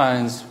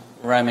microphones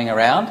roaming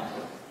around.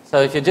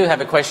 So if you do have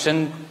a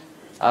question,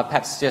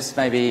 perhaps just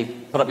maybe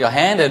put up your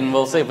hand and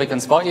we'll see if we can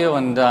spot you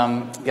and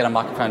get a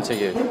microphone to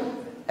you.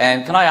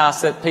 And can I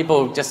ask that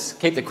people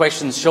just keep the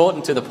questions short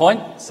and to the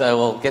point, so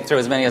we'll get through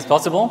as many as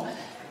possible,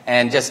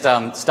 and just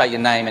state your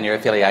name and your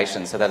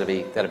affiliation. So that'd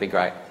be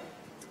great.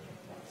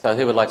 So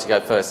who would like to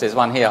go first? There's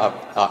one here.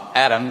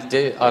 Adam,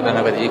 I don't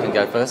know whether you can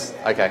go first.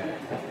 Okay.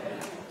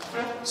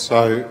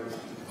 So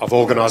I've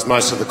organised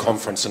most of the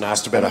conference and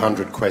asked about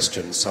 100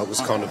 questions, so it was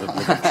kind of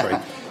obligatory.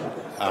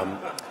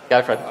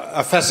 Go for it.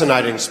 A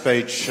fascinating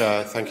speech.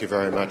 Thank you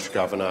very much,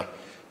 Governor.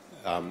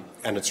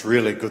 And it's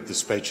really good, the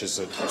speeches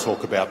that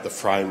talk about the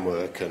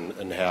framework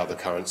and how the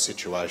current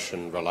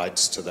situation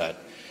relates to that.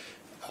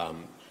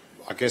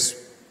 I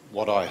guess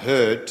what I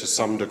heard to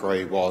some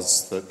degree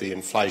was that the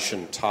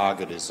inflation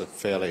target is a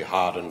fairly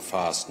hard and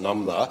fast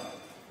number,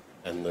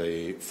 and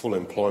the full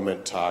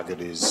employment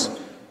target is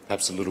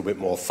perhaps a little bit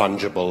more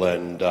fungible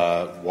and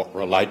what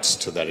relates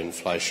to that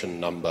inflation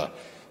number.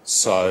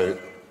 So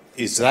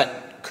is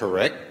that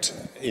correct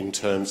in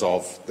terms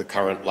of the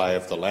current lay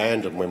of the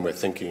land, and when we're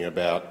thinking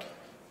about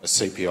a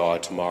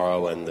CPI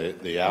tomorrow and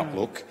the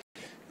outlook,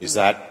 is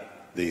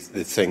that the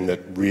thing that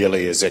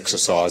really is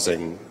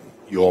exercising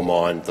your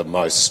mind the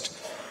most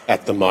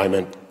at the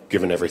moment,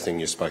 given everything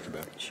you spoke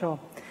about? Sure.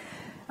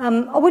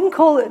 I wouldn't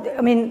call it,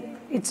 I mean,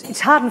 it's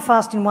hard and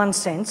fast in one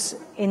sense,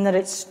 in that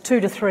it's 2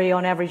 to 3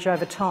 on average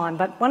over time,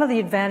 but one of the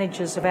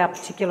advantages of our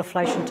particular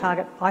inflation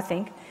target, I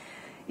think,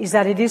 is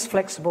that it is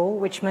flexible,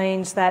 which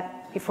means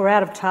that if we're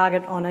out of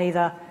target on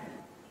either,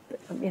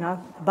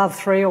 above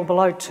 3 or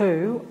below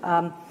 2,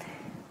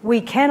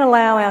 we can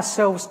allow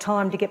ourselves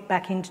time to get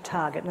back into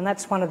target, and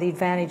that's one of the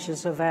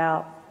advantages of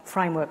our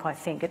framework, I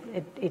think.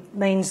 It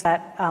means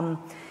that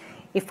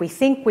if we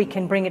think we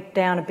can bring it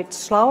down a bit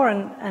slower,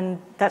 and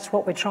that's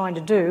what we're trying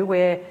to do,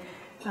 where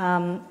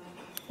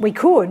we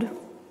could,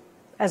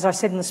 as I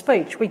said in the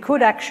speech, we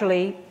could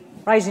actually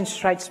raise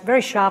interest rates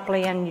very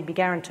sharply and you'd be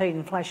guaranteed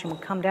inflation will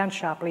come down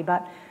sharply,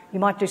 but you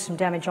might do some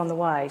damage on the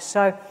way.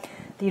 So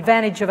the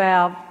advantage of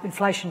our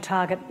inflation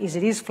target is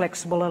it is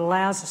flexible. It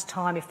allows us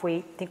time if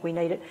we think we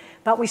need it,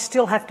 but we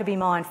still have to be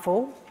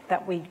mindful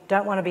that we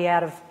don't want to be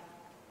out of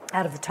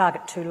the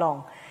target too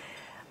long.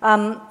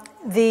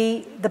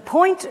 The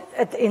point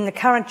in the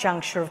current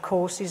juncture, of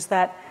course, is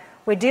that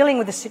we're dealing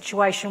with a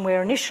situation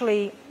where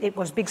initially it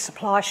was big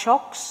supply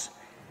shocks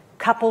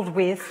coupled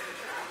with,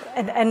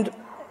 and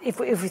if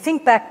we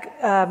think back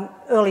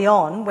early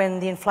on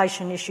when the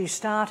inflation issue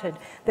started,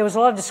 there was a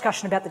lot of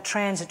discussion about the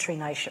transitory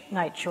nature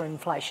of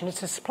inflation.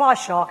 It's a supply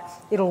shock,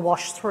 it'll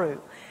wash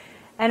through.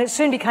 And it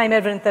soon became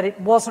evident that it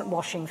wasn't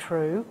washing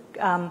through.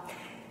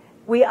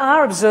 We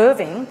are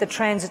observing the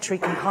transitory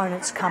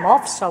components come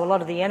off, so a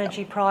lot of the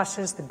energy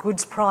prices, the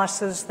goods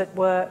prices that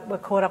were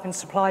caught up in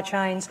supply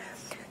chains,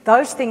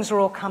 those things are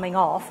all coming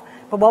off.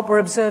 But what we're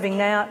observing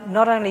now,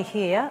 not only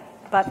here,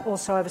 but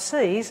also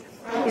overseas,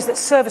 is that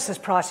services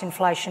price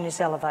inflation is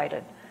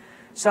elevated.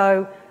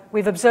 So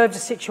we've observed a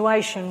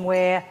situation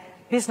where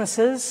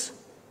businesses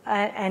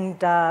and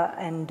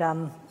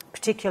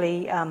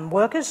particularly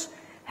workers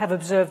have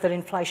observed that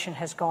inflation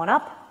has gone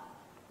up,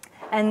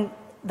 and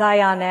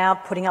they are now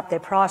putting up their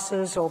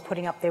prices or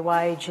putting up their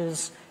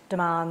wages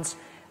demands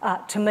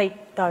to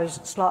meet those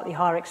slightly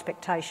higher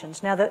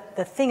expectations. Now,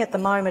 the thing at the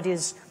moment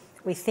is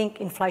we think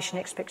inflation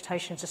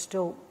expectations are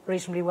still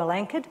reasonably well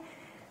anchored,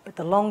 but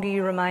the longer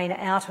you remain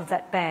out of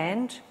that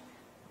band,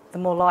 the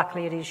more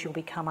likely it is you'll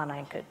become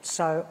unanchored.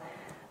 So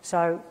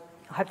I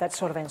hope that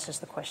sort of answers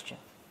the question.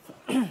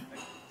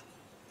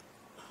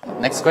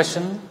 Next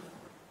question.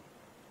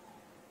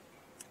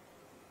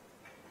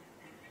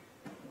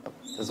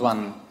 There's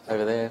one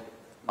over there.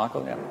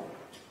 Michael, yeah.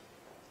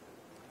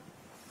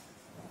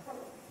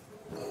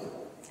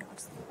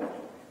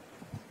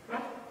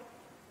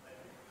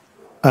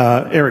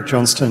 Eric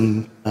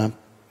Johnston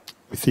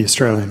with the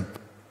Australian.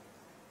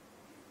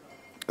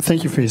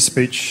 Thank you for your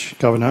speech,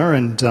 Governor,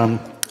 and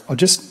I'll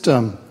just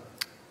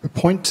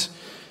point,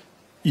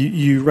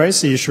 you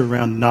raised the issue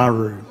around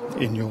Nauru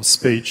in your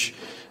speech,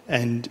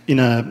 and you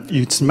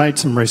made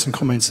some recent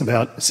comments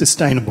about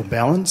sustainable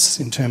balance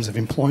in terms of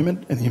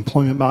employment and the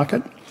employment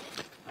market.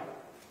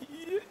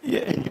 Yeah,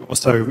 and you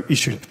also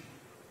issued...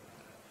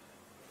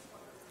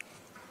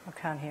 I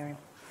can't hear him.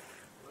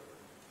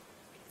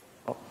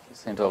 Oh, you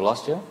seem to have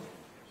lost you.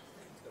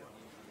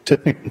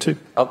 Technical too.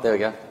 Oh, there we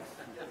go.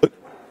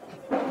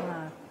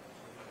 No.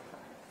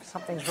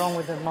 Something's wrong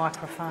with the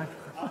microphone.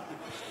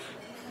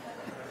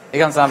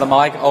 Here comes another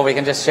mic, or we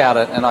can just shout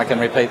it and I can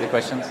repeat the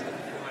questions.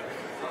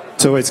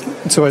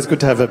 It's always good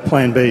to have a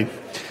plan B.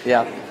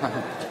 Yeah.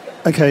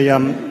 Okay,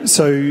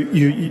 so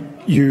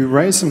you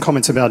raised some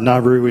comments about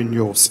Nauru in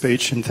your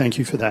speech, and thank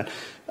you for that.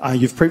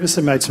 You've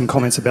previously made some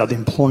comments about the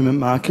employment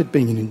market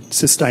being in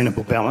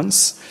sustainable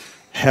balance.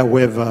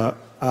 However,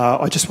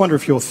 I just wonder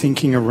if you're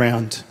thinking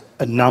around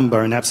a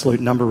number, an absolute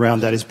number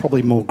around that is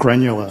probably more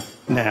granular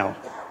now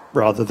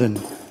rather than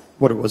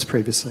what it was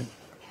previously.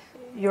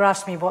 You're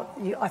asking me what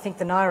I think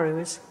the Nauru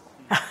is.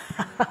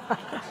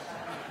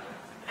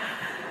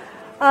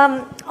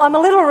 I'm a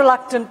little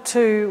reluctant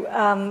to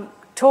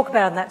talk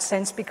about it in that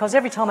sense because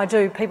every time I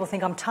do, people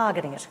think I'm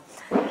targeting it,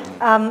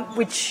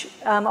 which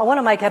I want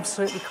to make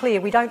absolutely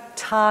clear. We don't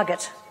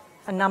target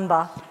a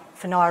number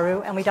for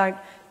Nauru and we don't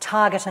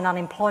target an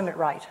unemployment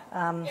rate.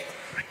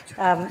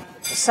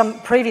 Some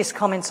previous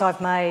comments I've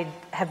made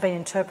have been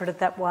interpreted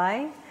that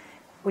way.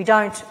 We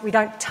don't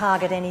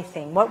target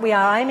anything. What we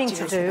are aiming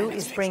to do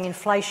is bring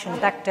inflation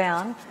back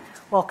down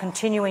while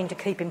continuing to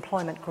keep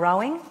employment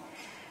growing.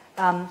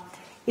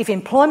 If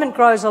employment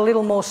grows a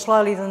little more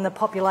slowly than the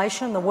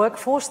population, the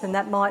workforce, then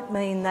that might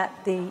mean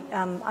that the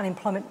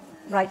unemployment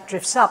rate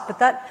drifts up. But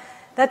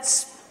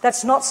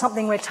that's not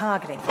something we're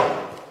targeting.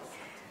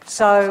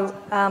 So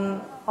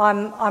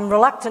I'm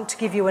reluctant to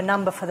give you a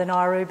number for the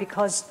Nauru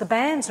because the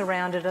bands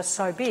around it are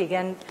so big.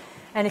 And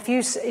if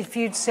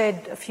you'd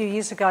said a few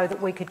years ago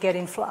that we could get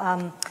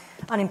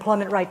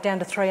unemployment rate down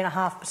to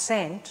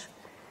 3.5%,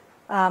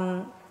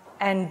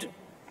 and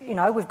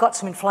we've got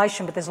some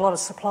inflation, but there's a lot of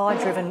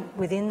supply driven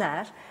within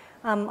that,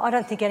 I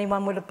don't think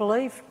anyone would have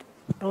believed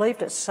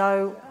believed us.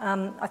 So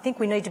I think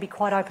we need to be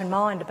quite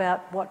open-minded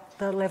about what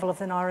the level of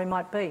the Nauru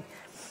might be.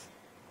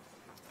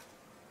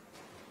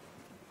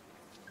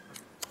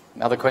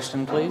 Another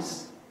question,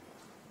 please.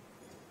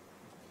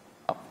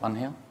 Oh, one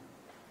here.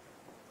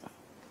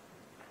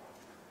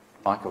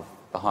 Michael,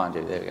 behind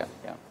you. There we go.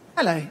 Yeah.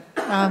 Hello,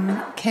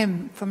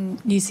 Kim from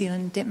New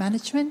Zealand Debt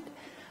Management.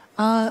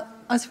 I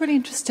was really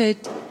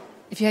interested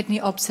if you had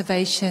any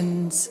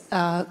observations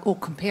or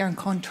compare and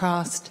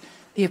contrast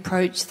the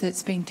approach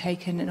that's been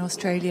taken in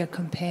Australia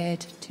compared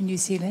to New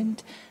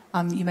Zealand.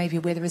 You may be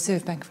aware the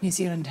Reserve Bank of New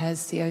Zealand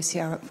has the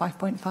OCR at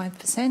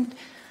 5.5%.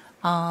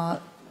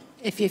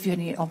 If you had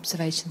any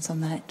observations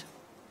on that.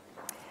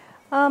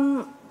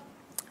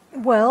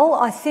 Well,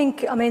 I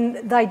think,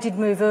 they did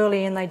move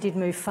early and they did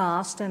move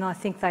fast, and I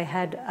think they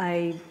had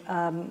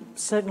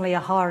certainly a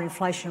higher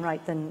inflation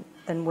rate than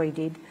we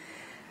did.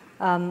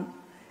 I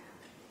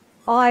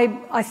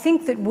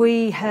think that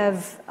we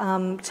have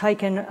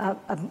taken a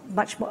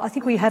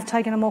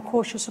more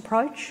cautious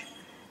approach.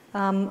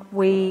 I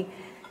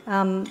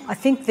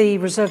think the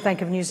Reserve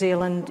Bank of New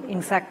Zealand,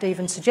 in fact,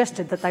 even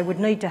suggested that they would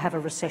need to have a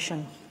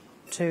recession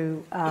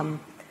to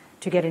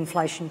get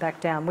inflation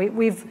back down.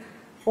 We've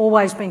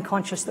always been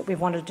conscious that we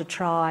wanted to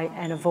try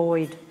and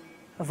avoid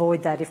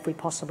that if we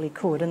possibly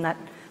could, and that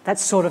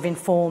sort of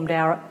informed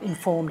our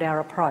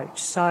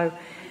approach. So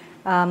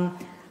I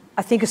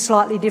think a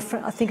slightly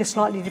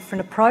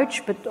different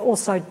approach, but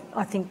also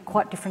I think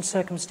quite different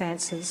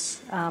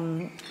circumstances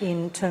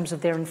in terms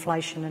of their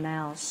inflation and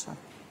ours. So.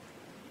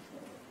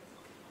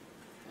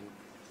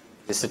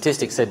 The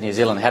statistics said New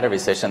Zealand had a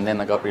recession, then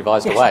they got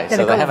revised away,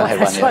 so they haven't had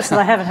one yet. So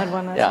they haven't had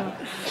one. Yeah.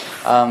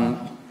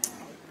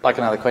 Like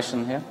another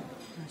question here.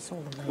 I saw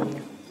the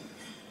media.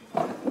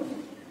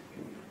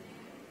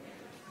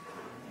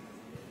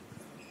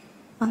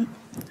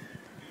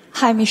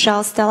 Hi,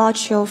 Michelle. Stella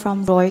Chiu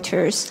from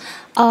Reuters.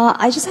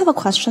 I just have a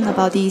question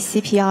about the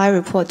CPI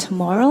report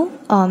tomorrow.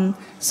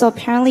 So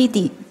apparently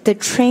the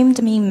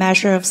trimmed mean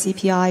measure of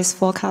CPI is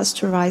forecast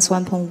to rise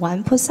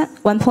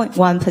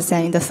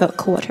 1.1% in the third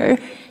quarter,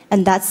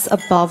 and that's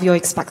above your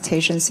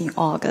expectations in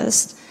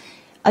August.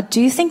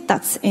 Do you think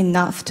that's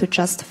enough to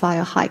justify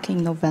a hike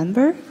in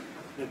November?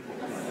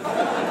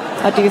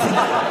 What do you think?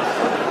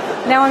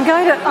 Now I'm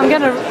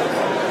going to. Do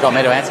you want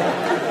me to answer?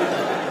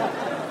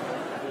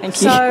 Thank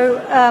you. So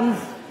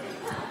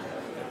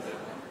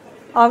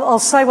I'll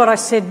say what I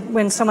said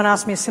when someone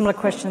asked me a similar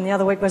question the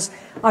other week was,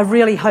 I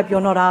really hope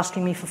you're not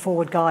asking me for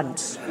forward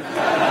guidance.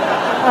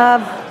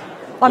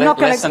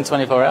 Less than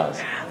 24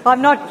 hours.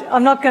 I'm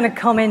not going to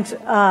comment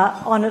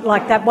on it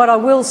like that. What I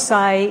will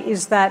say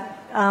is that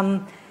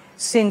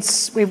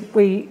since we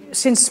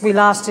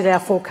last did our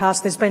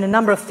forecast, there's been a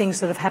number of things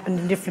that have happened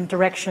in different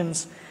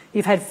directions.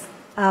 You've had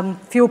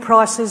fuel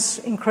prices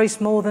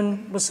increase more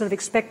than was sort of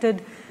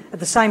expected. At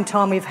the same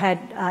time, we've had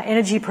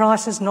energy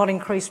prices not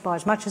increased by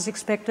as much as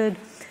expected.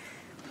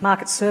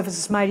 Market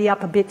services maybe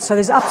up a bit. So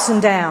there's ups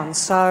and downs.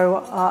 So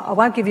I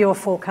won't give you a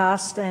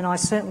forecast, and I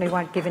certainly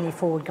won't give any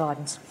forward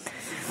guidance.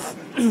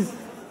 Okay.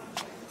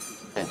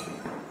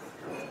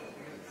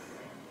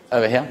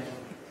 Over here,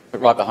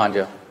 right behind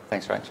you.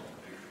 Thanks, Rach.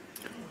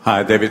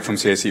 Hi, David from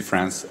CIC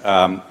France.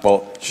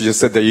 Well, she just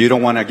said that you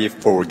don't want to give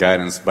forward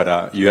guidance,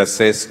 but you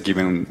assess,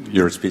 given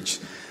your speech,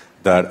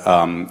 that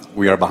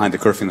we are behind the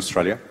curve in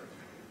Australia.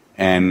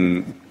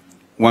 And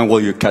when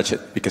will you catch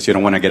it? Because you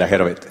don't want to get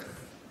ahead of it.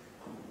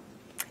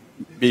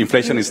 The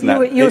inflation is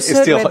not. It's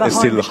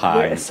still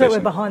high. So we're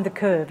behind the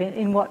curve.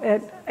 In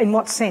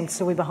what sense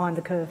are we behind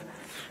the curve?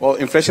 Well,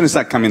 inflation is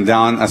not coming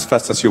down as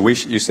fast as you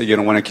wish. You say you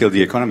don't want to kill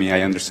the economy.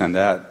 I understand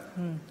that.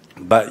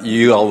 But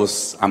you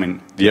always,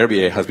 the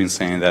RBA has been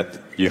saying that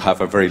you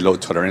have a very low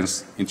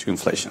tolerance into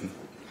inflation.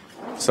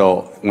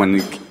 So when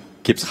it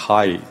keeps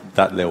high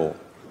that level,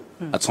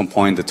 at some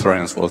point the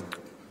tolerance will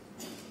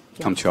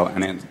come to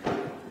an end.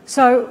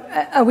 So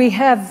we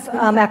have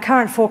our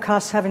current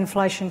forecasts have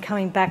inflation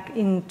coming back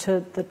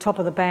into the top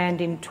of the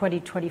band in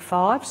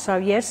 2025. So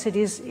yes, it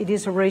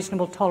is a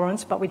reasonable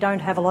tolerance, but we don't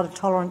have a lot of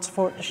tolerance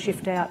for it to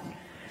shift out.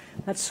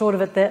 That's sort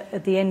of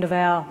at the end of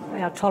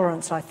our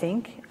tolerance, I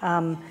think.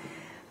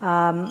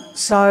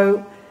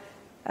 So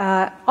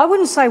I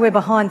wouldn't say we're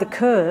behind the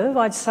curve.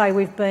 I'd say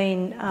we've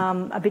been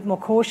a bit more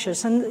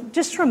cautious. And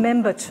just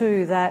remember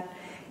too that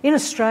in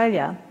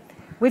Australia,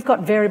 we've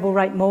got variable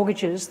rate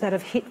mortgages that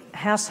have hit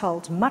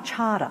households much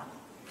harder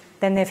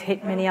than they've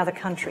hit many other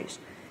countries.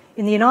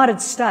 In the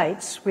United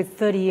States, with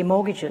 30-year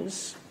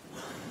mortgages,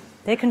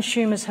 their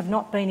consumers have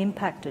not been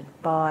impacted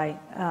by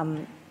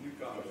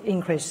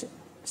increase.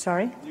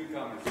 Sorry?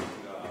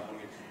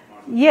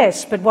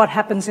 Yes, but what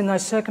happens in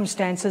those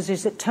circumstances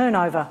is that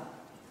turnover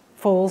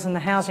falls in the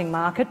housing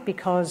market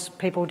because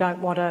people don't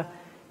want to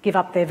give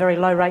up their very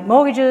low rate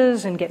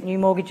mortgages and get new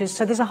mortgages.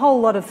 So there's a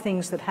whole lot of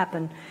things that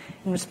happen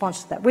in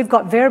response to that. We've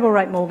got variable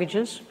rate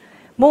mortgages,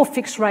 more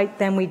fixed rate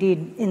than we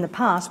did in the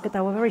past, but they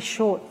were very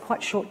short,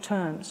 quite short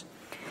terms.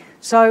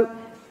 So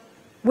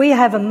we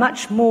have a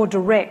much more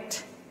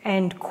direct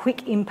and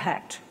quick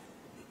impact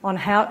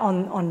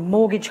on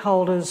mortgage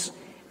holders'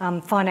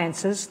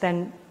 finances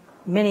than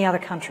many other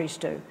countries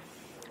do.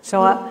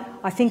 So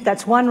I think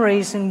that's one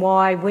reason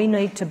why we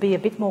need to be a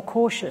bit more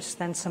cautious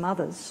than some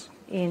others.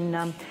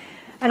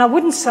 And I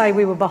wouldn't say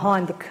we were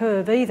behind the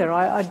curve either.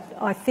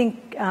 I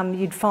think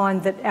you'd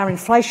find that our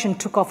inflation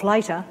took off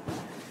later,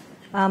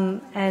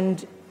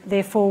 and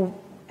therefore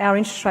our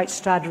interest rates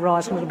started to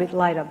rise a little bit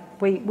later.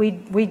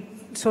 We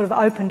sort of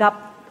opened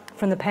up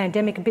from the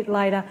pandemic a bit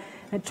later.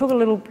 It took a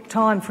little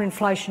time for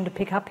inflation to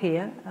pick up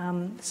here.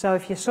 So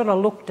if you sort of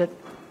looked at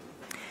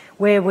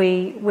where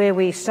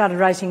we started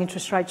raising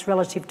interest rates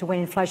relative to when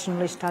inflation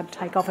really started to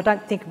take off, I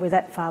don't think we're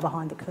that far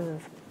behind the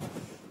curve.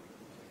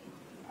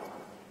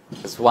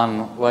 There's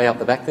one way up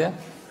the back there.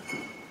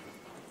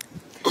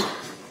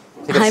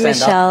 Hi,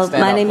 Michelle.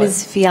 My name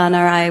is Fiona.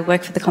 I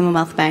work for the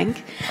Commonwealth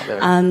Bank.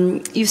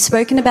 You've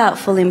spoken about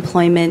full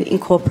employment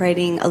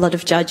incorporating a lot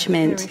of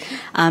judgment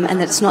and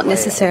that it's not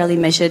necessarily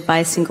measured by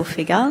a single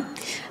figure.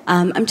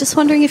 I'm just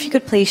wondering if you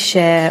could please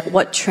share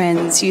what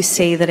trends you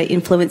see that are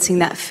influencing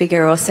that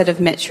figure or set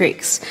of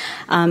metrics,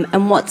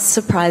 and what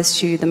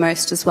surprised you the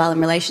most as well in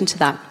relation to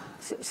that.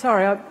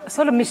 Sorry, I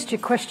sort of missed your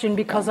question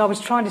because I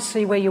was trying to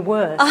see where you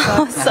were.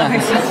 Oh, sorry.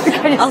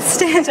 I'll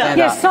stand up.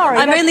 Yeah, sorry.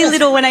 I'm only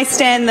little when I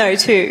stand, though,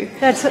 too.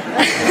 That's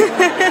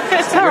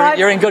all right.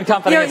 You're in good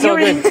company. You're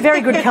in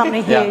very good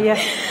company here, yeah.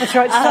 That's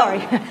right,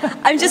 sorry.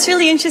 I'm just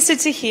really interested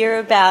to hear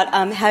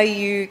about how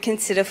you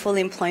consider full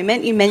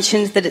employment. You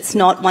mentioned that it's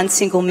not one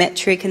single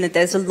metric and that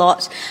there's a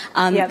lot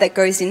that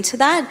goes into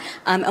that.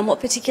 And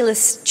what particular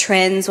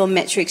trends or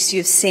metrics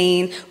you've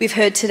seen. We've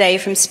heard today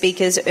from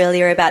speakers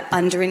earlier about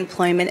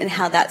underemployment and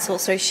how that's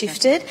also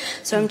shifted.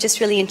 So I'm just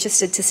really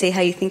interested to see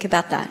how you think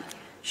about that.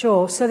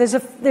 Sure. So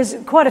there's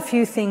quite a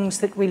few things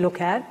that we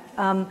look at.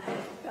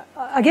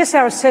 I guess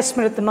our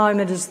assessment at the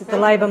moment is that the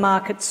labour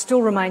market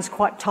still remains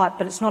quite tight,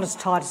 but it's not as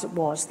tight as it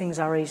was. Things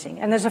are easing.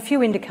 And there's a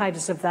few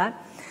indicators of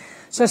that.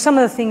 So some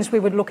of the things we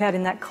would look at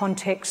in that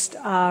context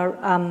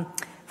are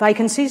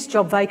vacancies,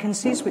 job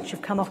vacancies, which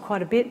have come off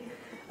quite a bit,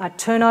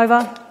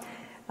 turnover.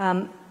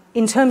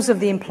 In terms of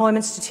the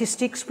employment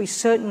statistics, we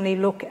certainly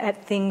look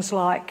at things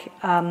like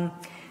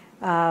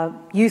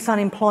youth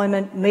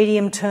unemployment,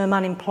 medium-term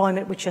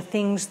unemployment, which are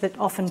things that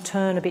often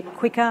turn a bit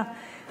quicker.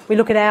 We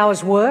look at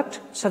hours worked,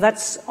 so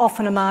that's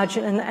often a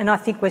margin, and I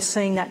think we're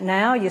seeing that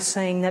now. You're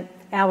seeing that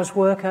hours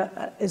work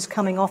is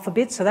coming off a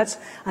bit, so that's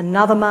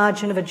another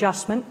margin of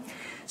adjustment.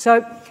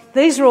 So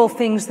these are all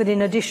things that,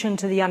 in addition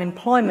to the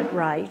unemployment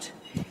rate,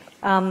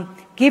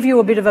 give you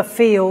a bit of a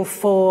feel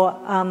for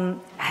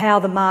how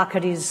the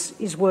market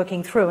is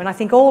working through. And I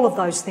think all of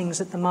those things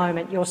at the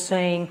moment, you're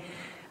seeing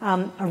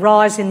a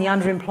rise in the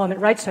underemployment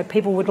rate, so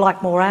people would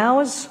like more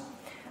hours,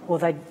 or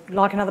they'd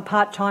like another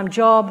part-time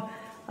job,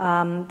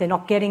 they're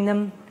not getting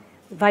them.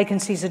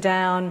 Vacancies are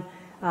down,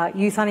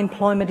 youth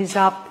unemployment is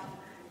up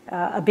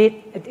a bit.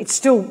 It's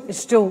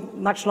still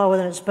much lower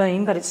than it's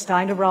been, but it's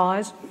starting to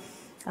rise.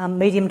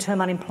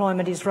 Medium-term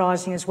unemployment is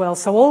rising as well.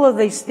 So all of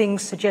these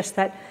things suggest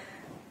that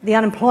the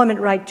unemployment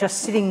rate just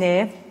sitting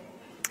there,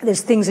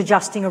 there's things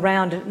adjusting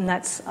around it, and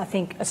that's, I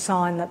think, a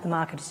sign that the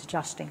market is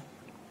adjusting.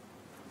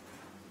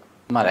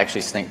 I might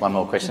actually sneak one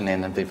more question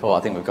in before.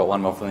 I think we've got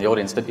one more from the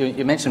audience. But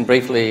you mentioned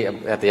briefly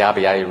about the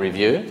RBA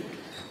review.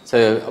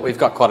 So we've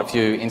got quite a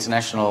few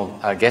international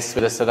guests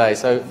with us today.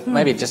 So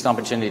maybe just an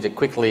opportunity to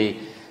quickly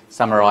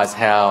summarise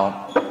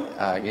how,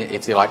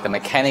 if you like, the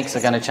mechanics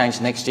are going to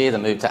change next year, the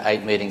move to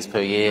 8 meetings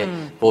per year.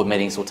 Board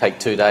meetings will take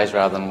 2 days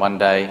rather than 1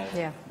 day.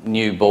 Yeah.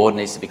 New board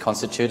needs to be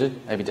constituted.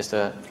 Maybe just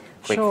a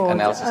quick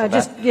analysis of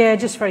that.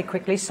 Just very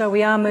quickly. So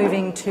we are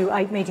moving to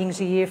 8 meetings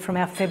a year from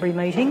our February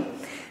meeting.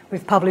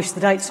 We've published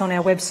the dates on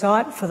our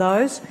website for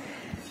those.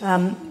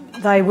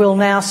 They will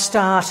now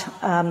start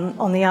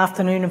on the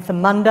afternoon of the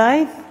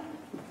Monday,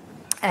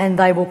 and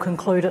they will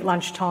conclude at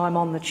lunchtime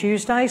on the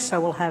Tuesday,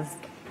 so we'll have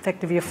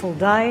effectively a full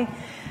day.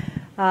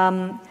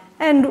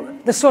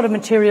 And the sort of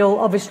material,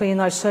 obviously, in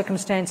those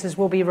circumstances,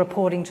 we'll be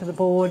reporting to the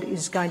board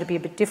is going to be a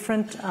bit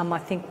different. I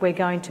think we're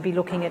going to be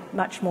looking at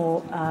much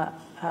more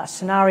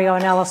scenario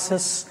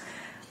analysis,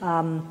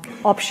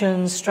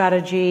 options,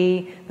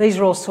 strategy. These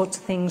are all sorts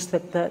of things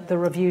that the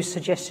review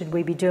suggested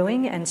we be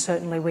doing, and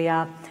certainly we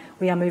are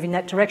moving in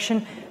that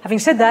direction. Having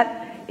said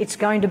that, it's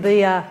going to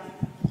be a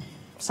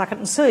suck it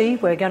and see.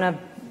 We're going to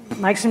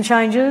make some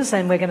changes,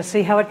 and we're going to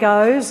see how it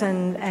goes.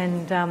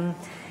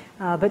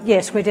 But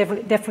yes, we're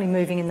definitely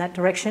moving in that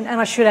direction. And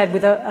I should add,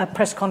 with a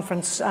press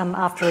conference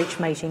after each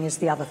meeting is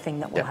the other thing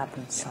that will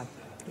happen. So,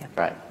 yeah.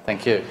 Great,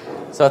 thank you.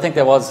 So I think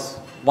there was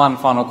one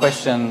final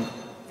question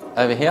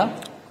over here.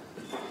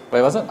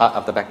 Where was it?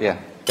 Up the back, yeah.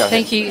 Go ahead.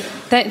 Thank you.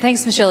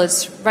 Thanks, Michelle.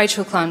 It's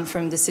Rachel Clun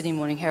from the Sydney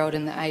Morning Herald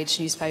and the Age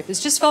newspapers.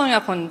 Just following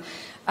up on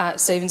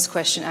Stephen's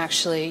question,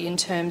 actually, in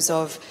terms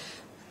of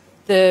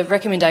the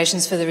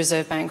recommendations for the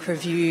Reserve Bank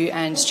review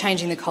and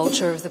changing the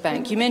culture of the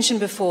bank. You mentioned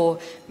before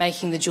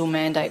making the dual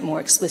mandate more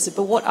explicit,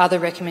 but what other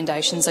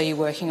recommendations are you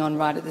working on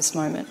right at this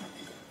moment?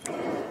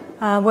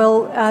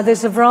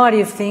 There's a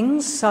variety of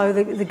things. So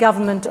the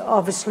government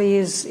obviously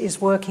is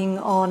working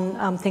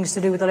on things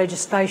to do with the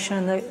legislation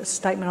and the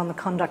statement on the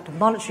conduct of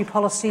monetary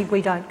policy.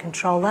 We don't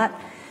control that.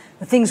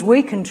 The things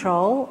we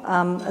control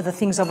are the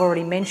things I've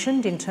already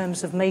mentioned in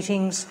terms of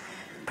meetings,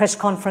 press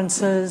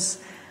conferences.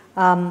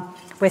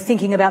 We're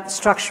thinking about the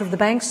structure of the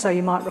bank, so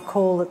you might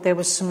recall that there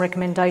was some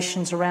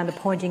recommendations around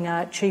appointing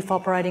a Chief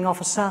Operating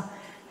Officer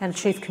and a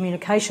Chief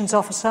Communications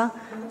Officer,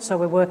 so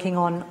we're working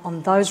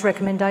on those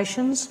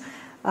recommendations.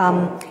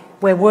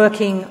 We're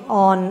working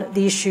on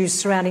the issues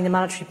surrounding the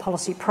monetary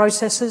policy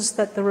processes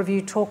that the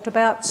review talked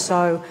about,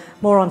 so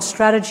more on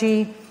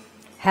strategy.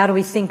 How do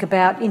we think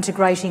about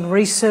integrating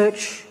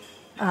research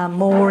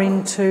more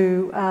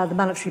into the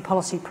monetary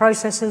policy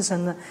processes,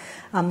 and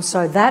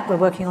so that we're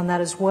working on that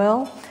as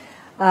well.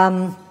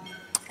 The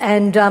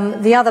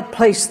other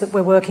piece that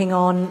we're working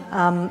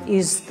on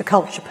is the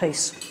culture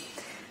piece.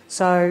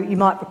 So you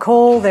might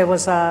recall there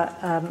was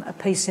a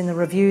piece in the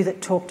review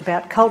that talked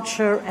about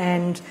culture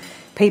and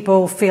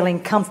people feeling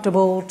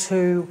comfortable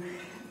to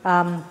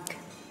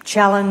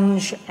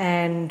challenge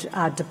and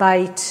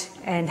debate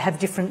and have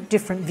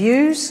different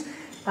views.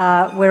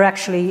 We're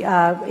actually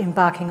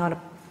embarking on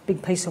a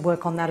big piece of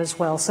work on that as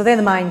well. So they're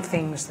the main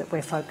things that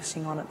we're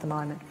focusing on at the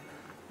moment.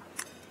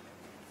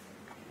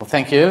 Well,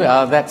 thank you.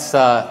 That's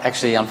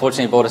actually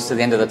unfortunately brought us to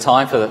the end of the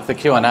time for the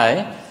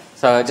Q&A.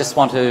 So I just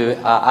want to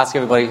ask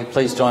everybody to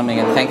please join me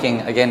in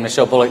thanking again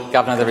Michele Bullock,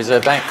 Governor of the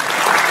Reserve Bank.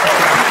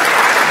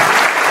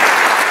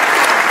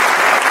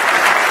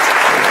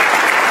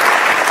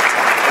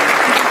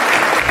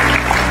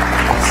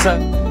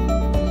 So